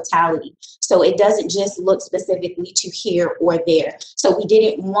its totality. So it doesn't just look specifically to here or there. So we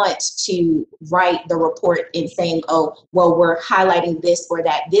didn't want to write the report in saying, oh, well, we're highlighting this or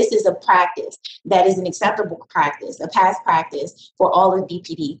that. This is a practice that is an acceptable practice, a past practice for all of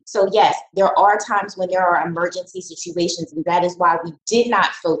BPD. So yes, there are times when there are emergency situations, and that is why we did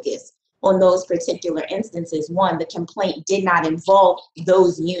not focus on those particular instances. One, the complaint did not involve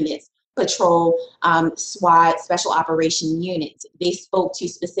those units, patrol, SWAT, special operation units. They spoke to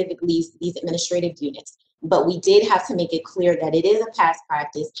specifically these administrative units. But we did have to make it clear that it is a past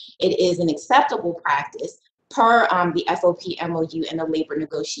practice. It is an acceptable practice per the FOP MOU and the labor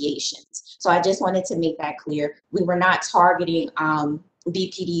negotiations. So I just wanted to make that clear. We were not targeting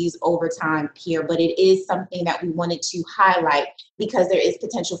BPD's overtime here, but it is something that we wanted to highlight because there is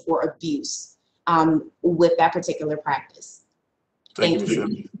potential for abuse with that particular practice. Thank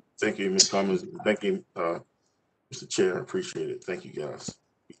you. Thank you, Ms. Cummins. Thank you, Mr. Chair. I appreciate it. Thank you, guys.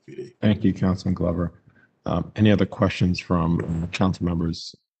 BPD. Thank you, Councilman Glover. Any other questions from council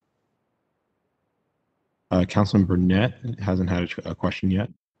members? Councilman Burnett hasn't had a question yet.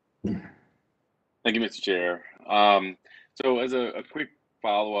 Thank you, Mr. Chair. So as a quick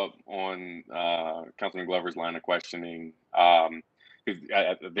follow-up on Councilman Glover's line of questioning, because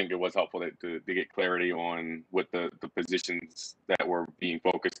I think it was helpful to get clarity on what the positions that were being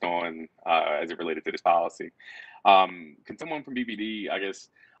focused on as it related to this policy. Can someone from BPD, I guess,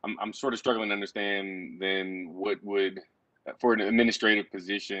 I'm sort of struggling to understand then what would, for an administrative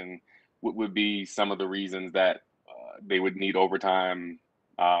position, what would be some of the reasons that they would need overtime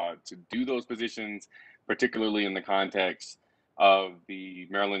to do those positions, particularly in the context of the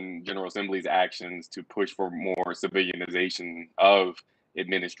Maryland General Assembly's actions to push for more civilianization of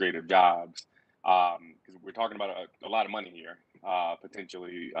administrative jobs. Because we're talking about a lot of money here,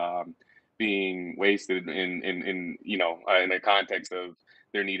 potentially being wasted in you know, in the context of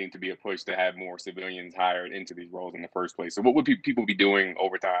there needing to be a push to have more civilians hired into these roles in the first place. So what would people be doing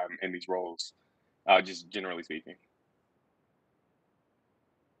overtime in these roles, just generally speaking?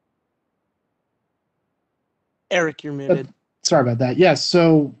 Eric, you're muted. Sorry about that. Yes,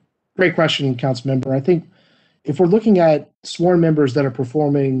 so great question, council member. I think if we're looking at sworn members that are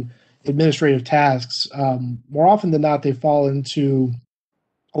performing administrative tasks, more often than not, they fall into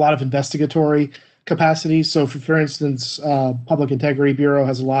a lot of investigatory capacities. So for instance, Public Integrity Bureau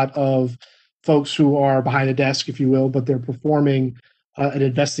has a lot of folks who are behind a desk, if you will, but they're performing an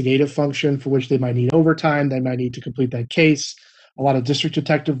investigative function for which they might need overtime. They might need to complete that case. A lot of district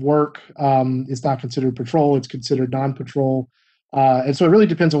detective work is not considered patrol, it's considered non-patrol. And so it really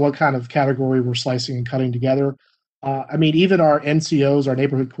depends on what kind of category we're slicing and cutting together. I mean, even our NCOs, our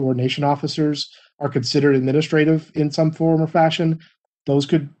neighborhood coordination officers, are considered administrative in some form or fashion. Those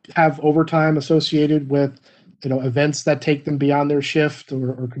could have overtime associated with, you know, events that take them beyond their shift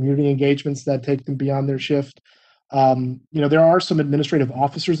or community engagements that take them beyond their shift. You know, there are some administrative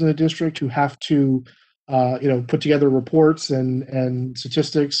officers in the district who have to you know, put together reports and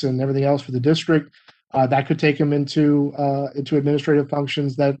statistics and everything else for the district. That could take them into administrative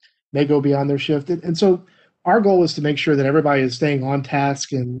functions that may go beyond their shift. And so our goal is to make sure that everybody is staying on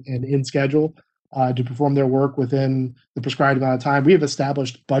task and in schedule to perform their work within the prescribed amount of time. We have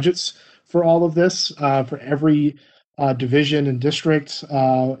established budgets for all of this for every division and district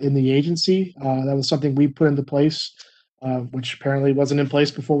in the agency. That was something we put into place, which apparently wasn't in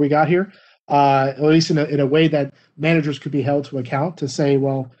place before we got here. At least in a way that managers could be held to account to say,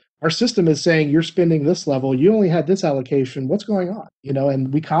 well, our system is saying you're spending this level, you only had this allocation, what's going on? You know,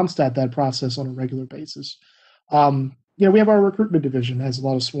 and we ComStat that process on a regular basis. You know, we have our recruitment division has a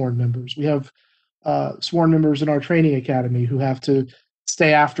lot of sworn members. We have sworn members in our training academy who have to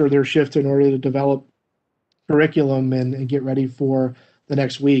stay after their shift in order to develop curriculum and get ready for the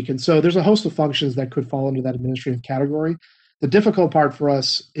next week. And so there's a host of functions that could fall into that administrative category. The difficult part for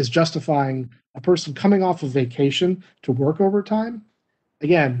us is justifying a person coming off of vacation to work overtime.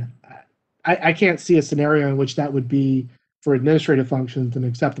 Again, I can't see a scenario in which that would be for administrative functions an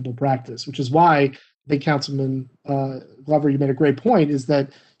acceptable practice, which is why I think Councilman Glover, you made a great point, is that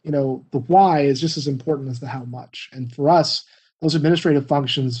the why is just as important as the how much. And for us, those administrative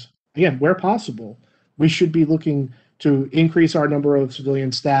functions, again, where possible, we should be looking to increase our number of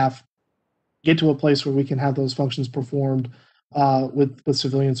civilian staff, get to a place where we can have those functions performed with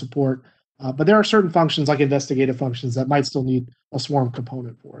civilian support. But there are certain functions, like investigative functions, that might still need a swarm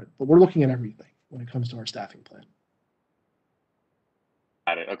component for it. But we're looking at everything when it comes to our staffing plan.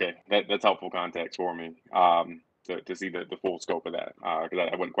 Got it. Okay, that's helpful context for me to see the full scope of that, because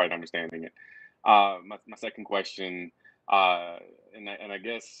I wasn't quite understanding it. My second question, and I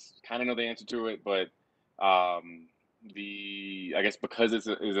guess kind of know the answer to it, but I guess because it's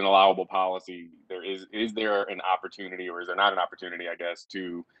an allowable policy, is there an opportunity, or is there not an opportunity, I guess,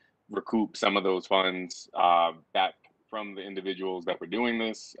 to recoup some of those funds back from the individuals that were doing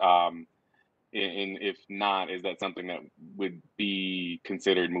this? And if not, is that something that would be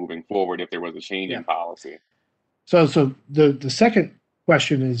considered moving forward if there was a change in policy? So the second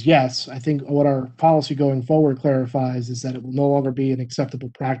question is yes. I think what our policy going forward clarifies is that it will no longer be an acceptable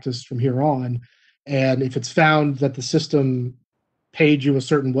practice from here on. And if it's found that the system paid you a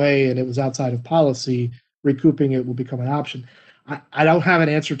certain way and it was outside of policy, recouping it will become an option. I don't have an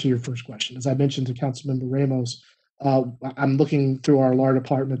answer to your first question. As I mentioned to Councilmember Ramos, I'm looking through our law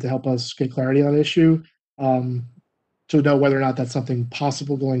department to help us get clarity on the issue, to know whether or not that's something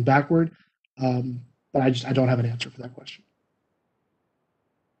possible going backward. But I don't have an answer for that question.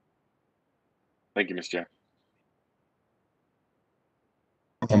 Thank you, Mr. Chair.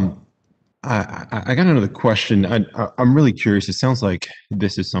 I got another question. I'm really curious. It sounds like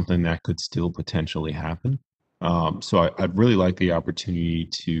this is something that could still potentially happen. So I'd really like the opportunity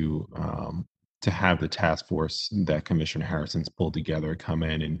to have the task force that Commissioner Harrison's pulled together come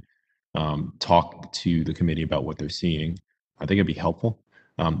in and talk to the committee about what they're seeing. I think it'd be helpful.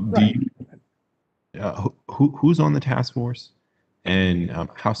 Right. Who's on the task force, and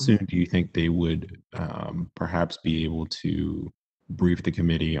how soon do you think they would perhaps be able to brief the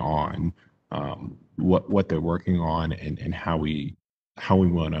committee on what they're working on and how we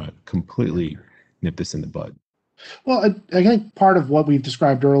want to completely nip this in the bud? Well, I think part of what we've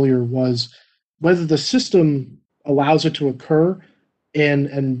described earlier was whether the system allows it to occur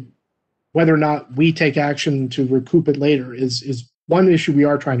and whether or not we take action to recoup it later is one issue we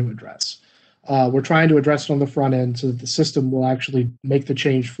are trying to address. We're trying to address it on the front end so that the system will actually make the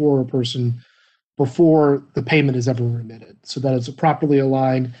change for a person before the payment is ever remitted, so that it's properly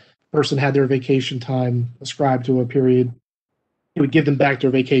aligned. The person had their vacation time ascribed to a period. It would give them back their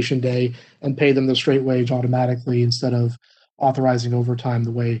vacation day and pay them the straight wage automatically instead of authorizing overtime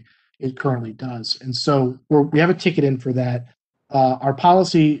the way it currently does. And so we have a ticket in for that. Our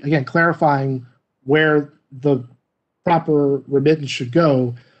policy, again, clarifying where the proper remittance should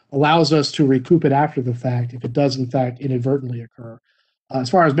go, allows us to recoup it after the fact if it does, in fact, inadvertently occur. As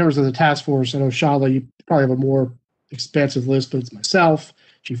far as members of the task force, I know, Shala, you probably have a more expansive list, but it's myself,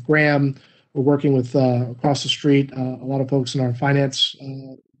 Chief Graham. We're working with across the street a lot of folks in our finance,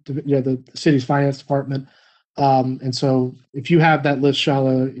 the city's finance department. And so if you have that list,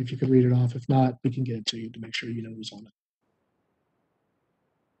 Shala, if you could read it off. If not, we can get it to you to make sure you know who's on it.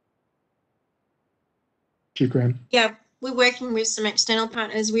 Chief Graham. Yeah, we're working with some external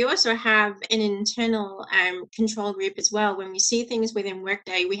partners. We also have an internal control group as well. When we see things within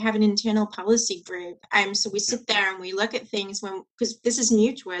Workday, we have an internal policy group. So we sit there and we look at things because this is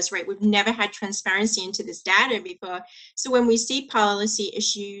new to us, right? We've never had transparency into this data before. So when we see policy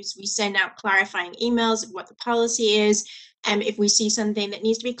issues, we send out clarifying emails of what the policy is. If we see something that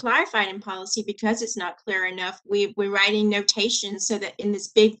needs to be clarified in policy because it's not clear enough, we're writing notations so that in this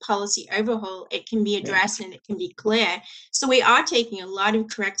big policy overhaul, it can be addressed and it can be clear. So we are taking a lot of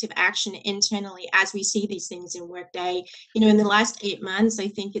corrective action internally as we see these things in Workday. In the last 8 months, I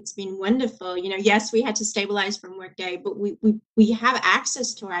think it's been wonderful. Yes, we had to stabilize from Workday, but we have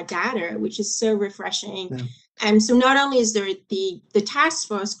access to our data, which is so refreshing. Yeah. So not only is there the task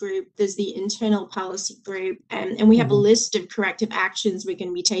force group, there's the internal policy group, and we have a list of corrective actions we're going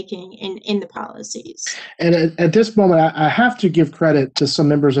to be taking in the policies. And at this moment, I have to give credit to some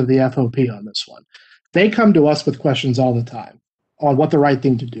members of the FOP on this one. They come to us with questions all the time on what the right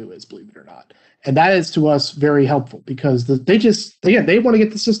thing to do is, believe it or not. And that is to us very helpful because they want to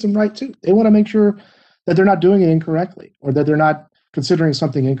get the system right too. They want to make sure that they're not doing it incorrectly or that they're not considering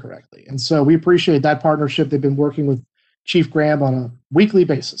something incorrectly. And so we appreciate that partnership. They've been working with Chief Graham on a weekly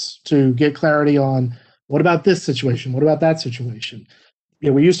basis to get clarity on what about this situation? What about that situation?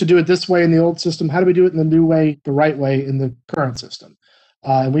 We used to do it this way in the old system. How do we do it in the new way, the right way in the current system?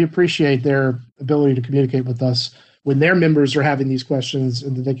 And we appreciate their ability to communicate with us when their members are having these questions,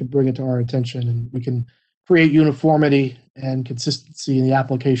 and that they can bring it to our attention, and we can create uniformity and consistency in the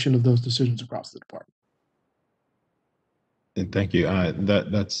application of those decisions across the department. And thank you.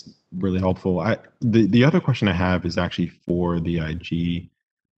 That's really helpful. The other question I have is actually for the IG.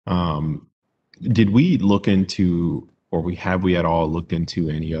 Did we look into, or have we at all looked into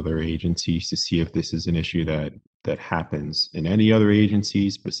any other agencies to see if this is an issue that happens in any other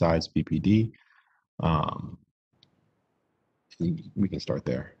agencies besides BPD? We can start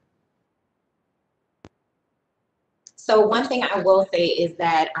there. So one thing I will say is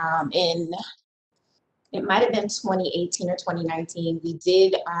that it might have been 2018 or 2019, we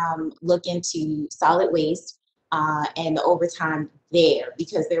did look into solid waste and the overtime there,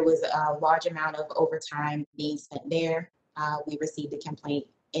 because there was a large amount of overtime being spent there. We received a complaint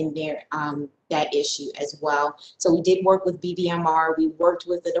in there, that issue as well. So we did work with BBMR. We worked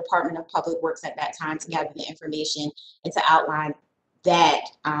with the Department of Public Works at that time to gather the information and to outline that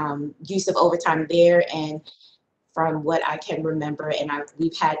use of overtime there. And from what I can remember, and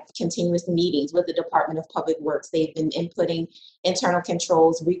we've had continuous meetings with the Department of Public Works. They've been inputting internal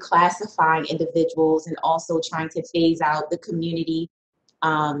controls, reclassifying individuals, and also trying to phase out the community,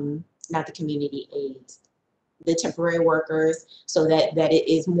 not the community aides, the temporary workers, so that it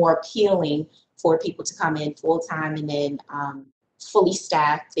is more appealing for people to come in full time and then fully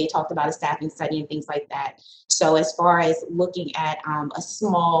staffed. They talked about a staffing study and things like that. So as far as looking at a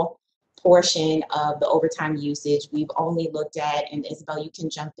small portion of the overtime usage, we've only looked at, and Isabel, you can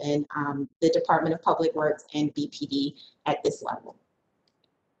jump in, the Department of Public Works and BPD at this level.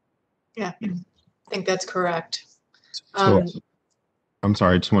 Yeah, I think that's correct. So, I'm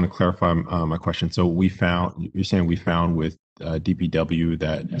sorry, I just want to clarify my question. So you're saying we found with DPW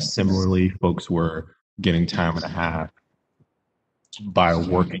that similarly folks were getting time and a half by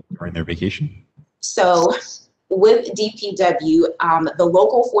working during their vacation? So with DPW, the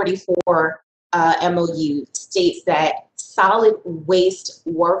Local 44 MOU states that solid waste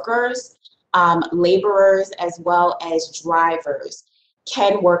workers, laborers, as well as drivers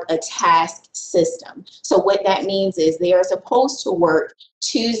can work a task system. So what that means is they are supposed to work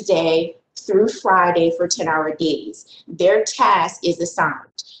Tuesday through Friday for 10-hour days. Their task is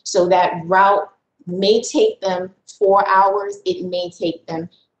assigned. So that route may take them 4 hours, it may take them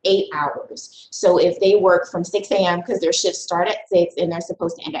 8 hours. So if they work from 6 a.m. because their shifts start at 6 and they're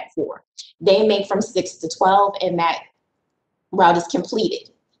supposed to end at 4, they make from 6 to 12 and that route is completed.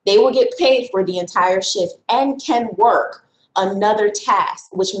 They will get paid for the entire shift and can work another task,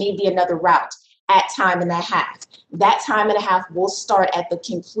 which may be another route, at time and a half. That time and a half will start at the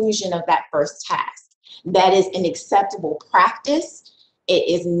conclusion of that first task. That is an acceptable practice. It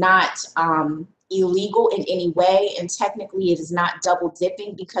is not illegal in any way, and technically it is not double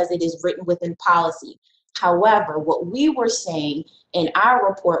dipping because it is written within policy. However, what we were saying in our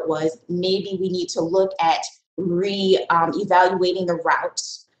report was maybe we need to look at evaluating the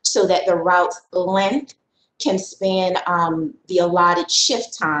routes so that the route's length can span the allotted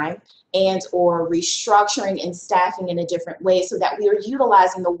shift time, and or restructuring and staffing in a different way so that we are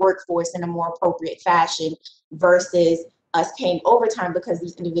utilizing the workforce in a more appropriate fashion versus us paying overtime because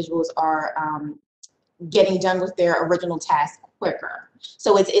these individuals are getting done with their original task quicker.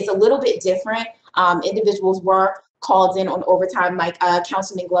 So it's a little bit different. Individuals were called in on overtime, like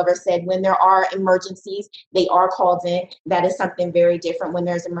Councilman Glover said. When there are emergencies, they are called in. That is something very different. When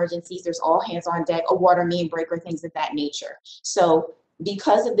there's emergencies, there's all hands on deck, a water main break, or things of that nature. So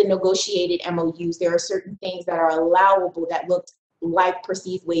because of the negotiated MOUs, there are certain things that are allowable that look like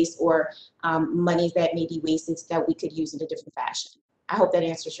perceived waste or monies that may be wasted that we could use in a different fashion. I hope that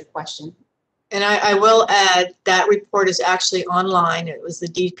answers your question. And I will add that report is actually online. It was the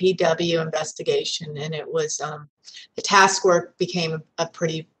DPW investigation, and it was the task work became a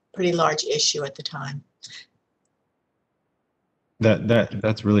pretty large issue at the time.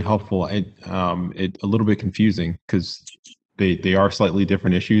 That's really helpful. It a little bit confusing because they are slightly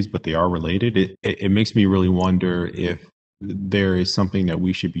different issues, but they are related. It makes me really wonder if there is something that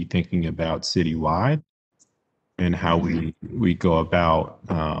we should be thinking about citywide and how we go about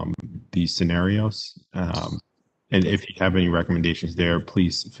these scenarios. And if you have any recommendations there,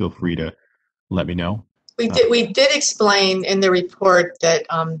 please feel free to let me know. We did explain in the report that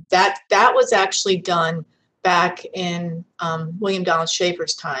that was actually done back in William Donald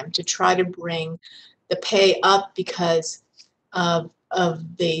Schaefer's time to try to bring the pay up because of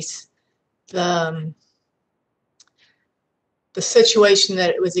the the situation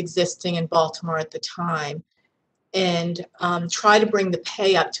that was existing in Baltimore at the time and try to bring the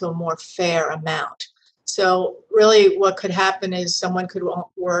pay up to a more fair amount. So really what could happen is someone could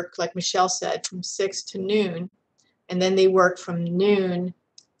work, like Michelle said, from 6 to noon, and then they work from noon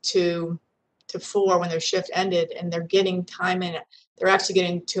to 4 when their shift ended, and they're getting time in it. They're actually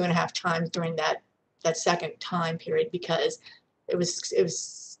getting 2.5 times during that second time period because it was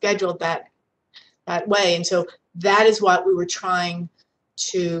scheduled that way. And so that is what we were trying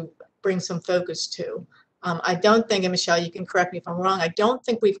to bring some focus to. I don't think, and Michelle, you can correct me if I'm wrong, I don't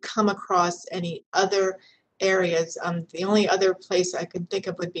think we've come across any other areas. The only other place I could think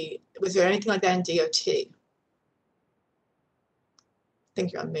of would be, was there anything like that in DOT? I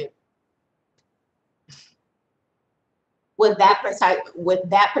think you're on mute. With that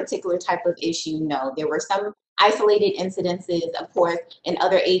particular type of issue, no. There were some isolated incidences, of course, in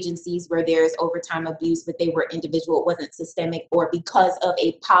other agencies where there's overtime abuse, but they were individual. It wasn't systemic or because of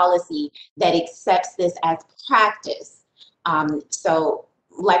a policy that accepts this as practice. So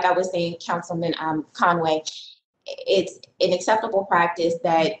like I was saying, Councilman Conway, it's an acceptable practice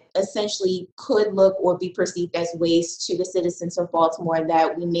that essentially could look or be perceived as waste to the citizens of Baltimore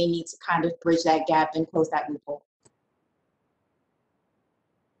that we may need to kind of bridge that gap and close that loophole.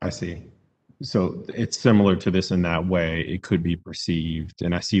 I see. So it's similar to this in that way. It could be perceived,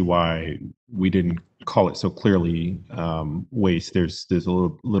 and I see why we didn't call it so clearly waste. There's a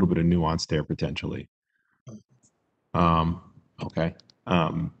little bit of nuance there potentially. Okay.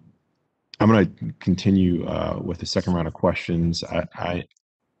 I'm going to continue with the second round of questions. I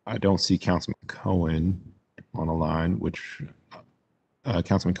don't see Councilman Cohen on the line. Which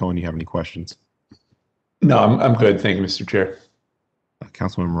Councilman Cohen, do you have any questions? No, I'm good. Thank you, Mr. Chair.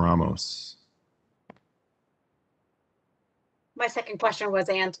 Councilman Ramos. My second question was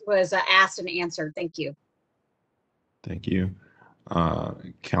asked and answered. Thank you. Thank you.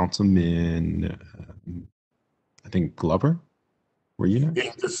 Councilman, I think Glover, were you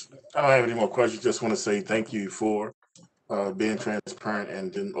next? Yeah, I don't have any more questions. Just want to say thank you for being transparent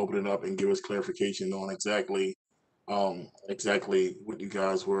and then open it up and give us clarification on exactly what you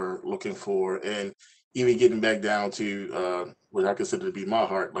guys were looking for, and even getting back down to what I consider to be my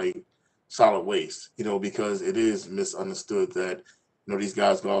heart, like solid waste, because it is misunderstood that, these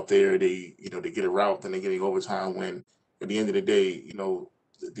guys go out there, they get a route, then they're getting overtime when at the end of the day,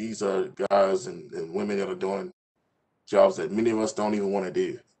 these are guys and women that are doing jobs that many of us don't even want to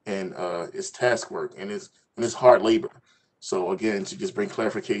do. And it's task work and it's hard labor. So again, to just bring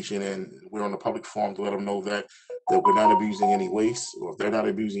clarification, and we're on the public forum to let them know that we're not abusing any waste, or if they're not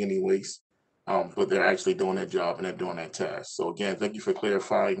abusing any waste, but they're actually doing their job and they're doing that task. So again, thank you for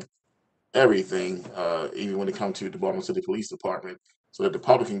clarifying everything, even when it comes to the Baltimore City Police Department, so that the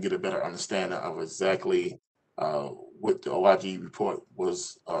public can get a better understanding of exactly what the OIG report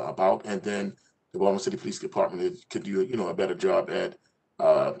was about, and then the Baltimore City Police Department could do a better job at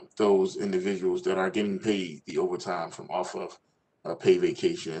those individuals that are getting paid the overtime from off of pay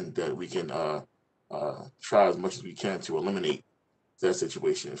vacation, that we can try as much as we can to eliminate that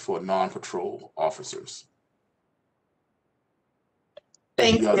situation for non-patrol officers.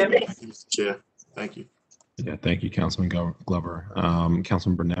 Thank you. Mr. Chair. Thank you. Yeah, thank you, Councilman Glover.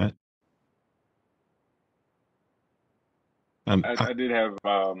 Councilman Burnett. I did have.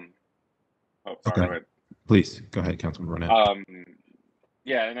 Oh, sorry. Okay. Go ahead. Please go ahead, Councilman Burnett.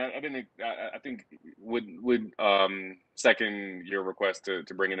 Yeah, and I didn't. I think would second your request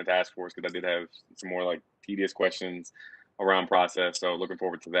to bring in a task force, because I did have some more like tedious questions around process. So looking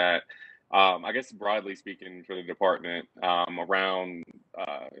forward to that. I guess broadly speaking for the department, around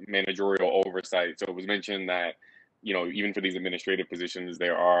managerial oversight. So it was mentioned that, even for these administrative positions,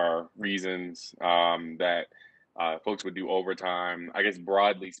 there are reasons that folks would do overtime. I guess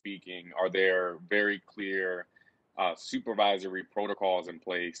broadly speaking, are there very clear supervisory protocols in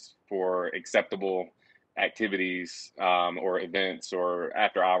place for acceptable activities or events or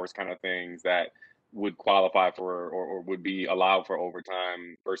after hours kind of things that would qualify for or would be allowed for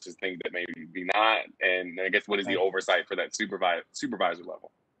overtime versus things that maybe be not? And I guess what is the oversight for that supervisor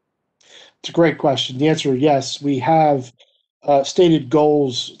level? It's a great question. The answer is yes. We have stated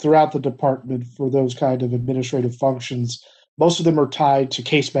goals throughout the department for those kind of administrative functions. Most of them are tied to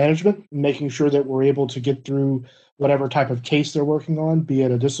case management, making sure that we're able to get through whatever type of case they're working on, be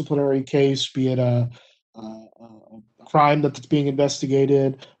it a disciplinary case, be it a crime that's being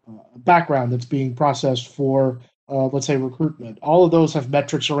investigated, a background that's being processed for, let's say, recruitment. All of those have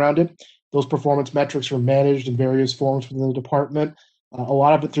metrics around it. Those performance metrics are managed in various forms within the department. A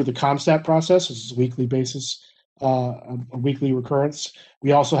lot of it through the ComStat process. This is a weekly basis a weekly recurrence.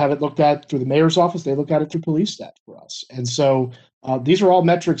 We also have it looked at through the mayor's office. They look at it through police stats for us. And so these are all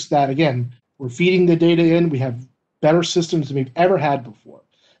metrics that, again, we're feeding the data in. We have better systems than we've ever had before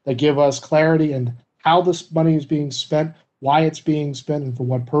that give us clarity in how this money is being spent, why it's being spent, and for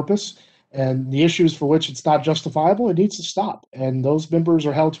what purpose. And the issues for which it's not justifiable, it needs to stop. And those members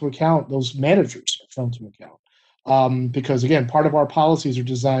are held to account, those managers are held to account. Because again, part of our policies are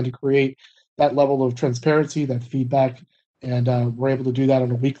designed to create that level of transparency, that feedback, and we're able to do that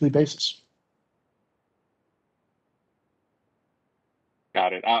on a weekly basis.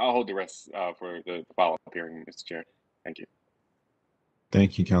 Got it. I'll hold the rest for the follow-up hearing, Mr. Chair. Thank you.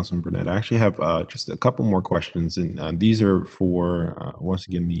 Thank you, Councilman Burnett. I actually have just a couple more questions, and these are for once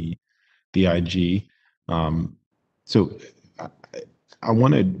again the IG. So I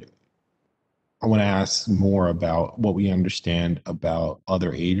want to ask more about what we understand about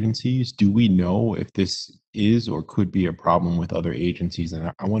other agencies. Do we know if this is or could be a problem with other agencies?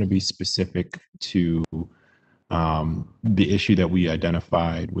 And I want to be specific to the issue that we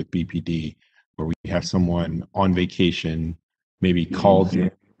identified with BPD, where we have someone on vacation, maybe called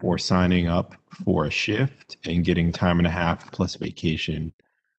in or signing up for a shift and getting time and a half plus vacation.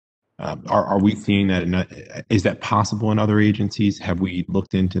 Are we seeing that? Is that possible in other agencies? Have we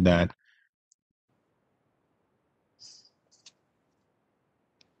looked into that?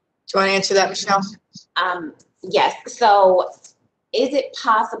 Do you want to answer that, Michelle? Yes. So is it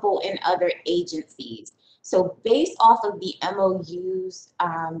possible in other agencies? So based off of the MOUs,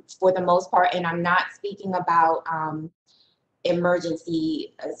 for the most part, and I'm not speaking about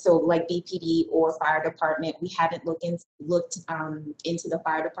emergency, so like BPD or fire department, we haven't looked into the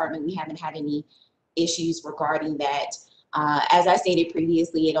fire department. We haven't had any issues regarding that. As I stated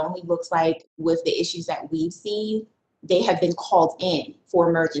previously, it only looks like with the issues that we've seen, they have been called in for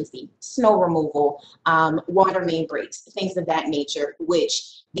emergency, snow removal, water main breaks, things of that nature,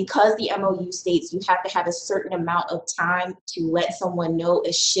 which because the MOU states you have to have a certain amount of time to let someone know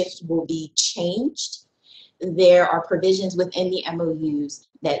a shift will be changed. There are provisions within the MOUs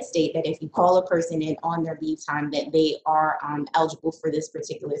that state that if you call a person in on their leave time, that they are eligible for this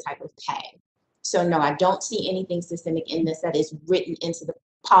particular type of pay. So no, I don't see anything systemic in this that is written into the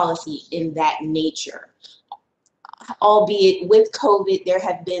policy in that nature. Albeit with COVID, there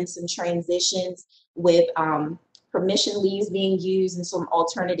have been some transitions with permission leaves being used and some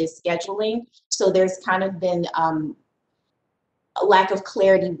alternative scheduling. So there's kind of been a lack of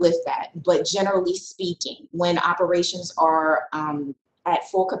clarity with that. But generally speaking, when operations are at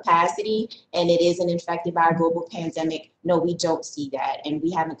full capacity and it isn't infected by a global pandemic, no, we don't see that. And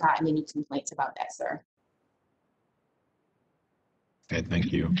we haven't gotten any complaints about that, sir. Okay,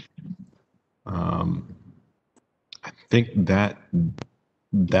 thank you. I think that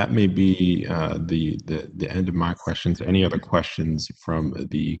may be the end of my questions. Any other questions from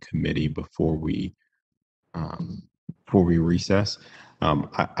the committee before we recess?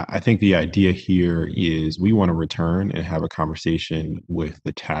 I think the idea here is we want to return and have a conversation with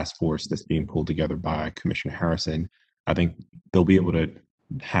the task force that's being pulled together by Commissioner Harrison. I think they'll be able to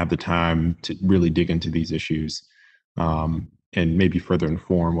have the time to really dig into these issues. And maybe further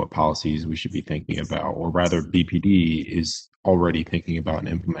inform what policies we should be thinking about, or rather BPD is already thinking about and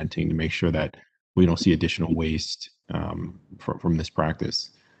implementing to make sure that we don't see additional waste from this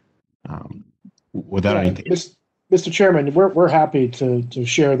practice. Without anything. Mr. Chairman, we're happy to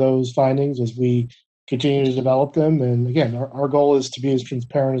share those findings as we continue to develop them. And again, our goal is to be as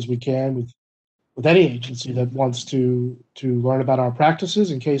transparent as we can with any agency that wants to learn about our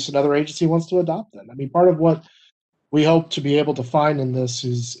practices in case another agency wants to adopt them. I mean, part of what we hope to be able to find in this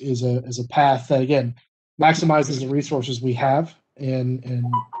is a path that, again, maximizes the resources we have and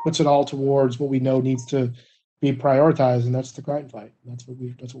puts it all towards what we know needs to be prioritized, and that's the crime fight. That's what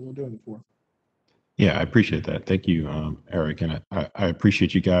we're doing it for. Yeah, I appreciate that. Thank you, Eric, and I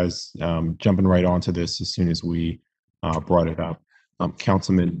appreciate you guys jumping right onto this as soon as we brought it up.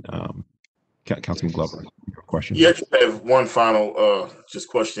 Councilman Glover, your question. Yeah, I just have one final just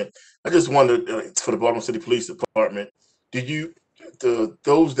question. I just wondered for the Baltimore City Police Department,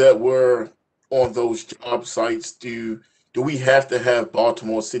 those that were on those job sites, do we have to have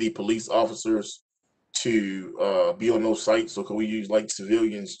Baltimore City police officers to be on those sites, or can we use like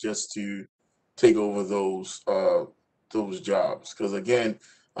civilians just to take over those jobs? Because again,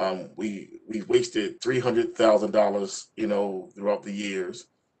 we've wasted $300,000, throughout the years.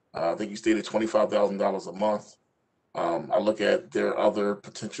 I think you stated $25,000 a month. I look at there are other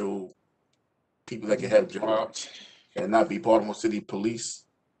potential people that can have jobs and not be Baltimore City Police.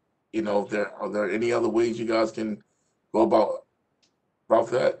 Are there any other ways you guys can go about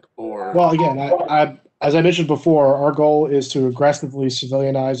that? Or well, again, As I mentioned before, our goal is to aggressively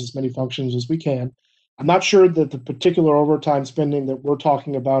civilianize as many functions as we can. I'm not sure that the particular overtime spending that we're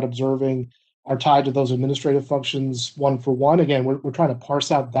talking about observing are tied to those administrative functions one for one. Again, we're trying to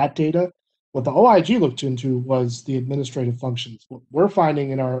parse out that data. What the OIG looked into was the administrative functions. What we're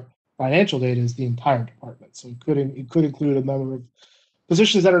finding in our financial data is the entire department. So it could include a number of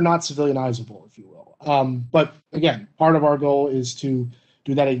positions that are not civilianizable, if you will. But again, part of our goal is to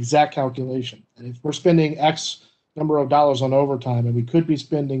do that exact calculation. And if we're spending X number of dollars on overtime and we could be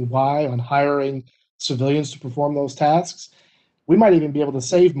spending Y on hiring civilians to perform those tasks, we might even be able to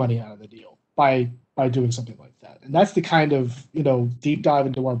save money out of the deal by doing something like that. And that's the kind of deep dive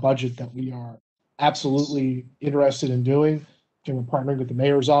into our budget that we are absolutely interested in doing. We're partnering with the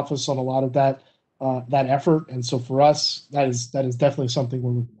mayor's office on a lot of that effort. And so for us, that is definitely something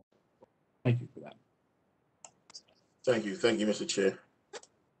we're looking at. Thank you for that. Thank you, Mr. Chair.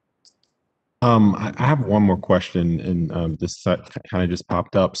 I have one more question, and this kind of just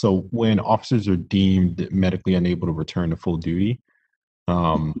popped up. So when officers are deemed medically unable to return to full duty,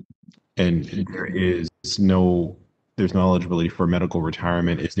 and there's no eligibility for medical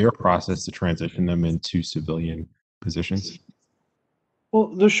retirement, is there a process to transition them into civilian positions? Well,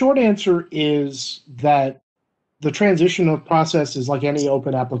 the short answer is that the transition of process is like any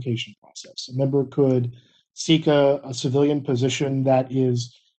open application process. A member could seek a civilian position that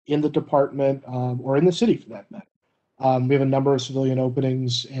is in the department or in the city, for that matter. We have a number of civilian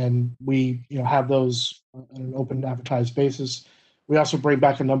openings, and we have those on an open advertised basis. We also bring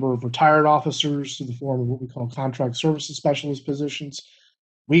back a number of retired officers in the form of what we call contract services specialist positions.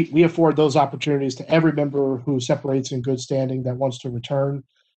 We afford those opportunities to every member who separates in good standing that wants to return.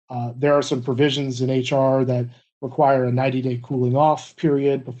 There are some provisions in HR that require a 90-day cooling off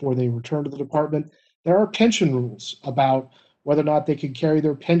period before they return to the department. There are pension rules about whether or not they can carry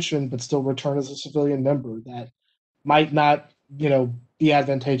their pension but still return as a civilian member that might not, be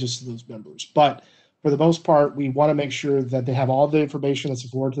advantageous to those members. But for the most part, we want to make sure that they have all the information that's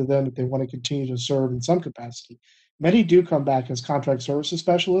afforded to them if they want to continue to serve in some capacity. Many do come back as contract services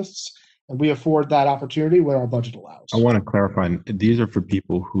specialists, and we afford that opportunity when our budget allows. I want to clarify, these are for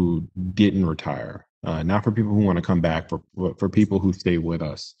people who didn't retire, not for people who want to come back, for people who stay with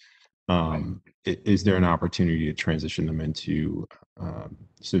us. Is there an opportunity to transition them into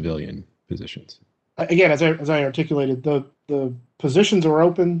civilian positions? Again, as I articulated, the positions are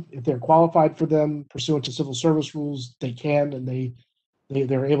open. If they're qualified for them pursuant to civil service rules, they can, and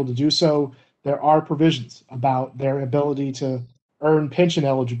they're able to do so. There are provisions about their ability to earn pension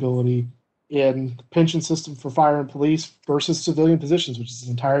eligibility in the pension system for fire and police versus civilian positions, which is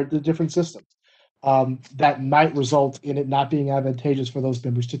an entirely different system. That might result in it not being advantageous for those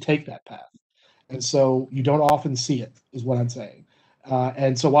members to take that path. And so you don't often see it, is what I'm saying.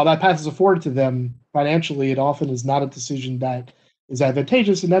 And so while that path is afforded to them financially, it often is not a decision that is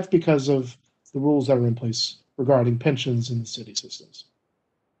advantageous, and that's because of the rules that are in place regarding pensions in the city systems.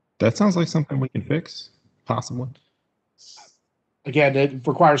 That sounds like something we can fix, possibly. Again, it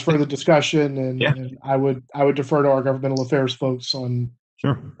requires further discussion, and I would defer to our governmental affairs folks on.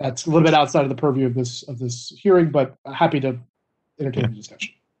 Sure. That's a little bit outside of the purview of this hearing, but happy to entertain the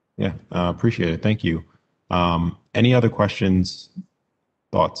discussion. Yeah, appreciate it. Thank you. Any other questions,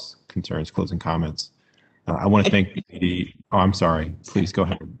 thoughts, concerns, closing comments? I want to thank I'm sorry. Please go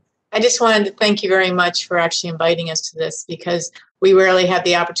ahead. I just wanted to thank you very much for actually inviting us to this, because we rarely have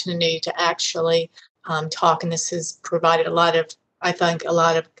the opportunity to actually talk, and this has provided I think a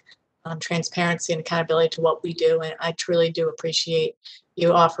lot of transparency and accountability to what we do, and I truly do appreciate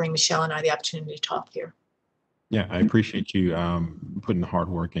you offering Michelle and I the opportunity to talk here. Yeah, I appreciate you putting the hard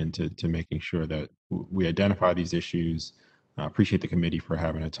work into making sure that we identify these issues. I appreciate the committee for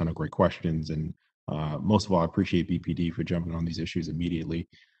having a ton of great questions, and most of all, I appreciate BPD for jumping on these issues immediately,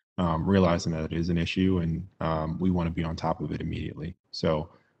 realizing that it is an issue, and we want to be on top of it immediately. So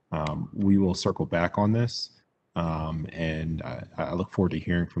we will circle back on this, and I look forward to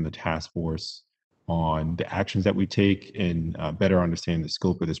hearing from the task force on the actions that we take and better understand the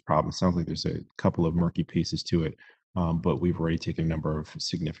scope of this problem. It sounds like there's a couple of murky pieces to it, but we've already taken a number of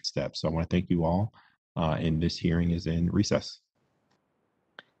significant steps. So I want to thank you all, and this hearing is in recess.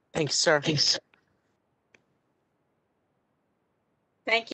 Thanks, sir. Thank you.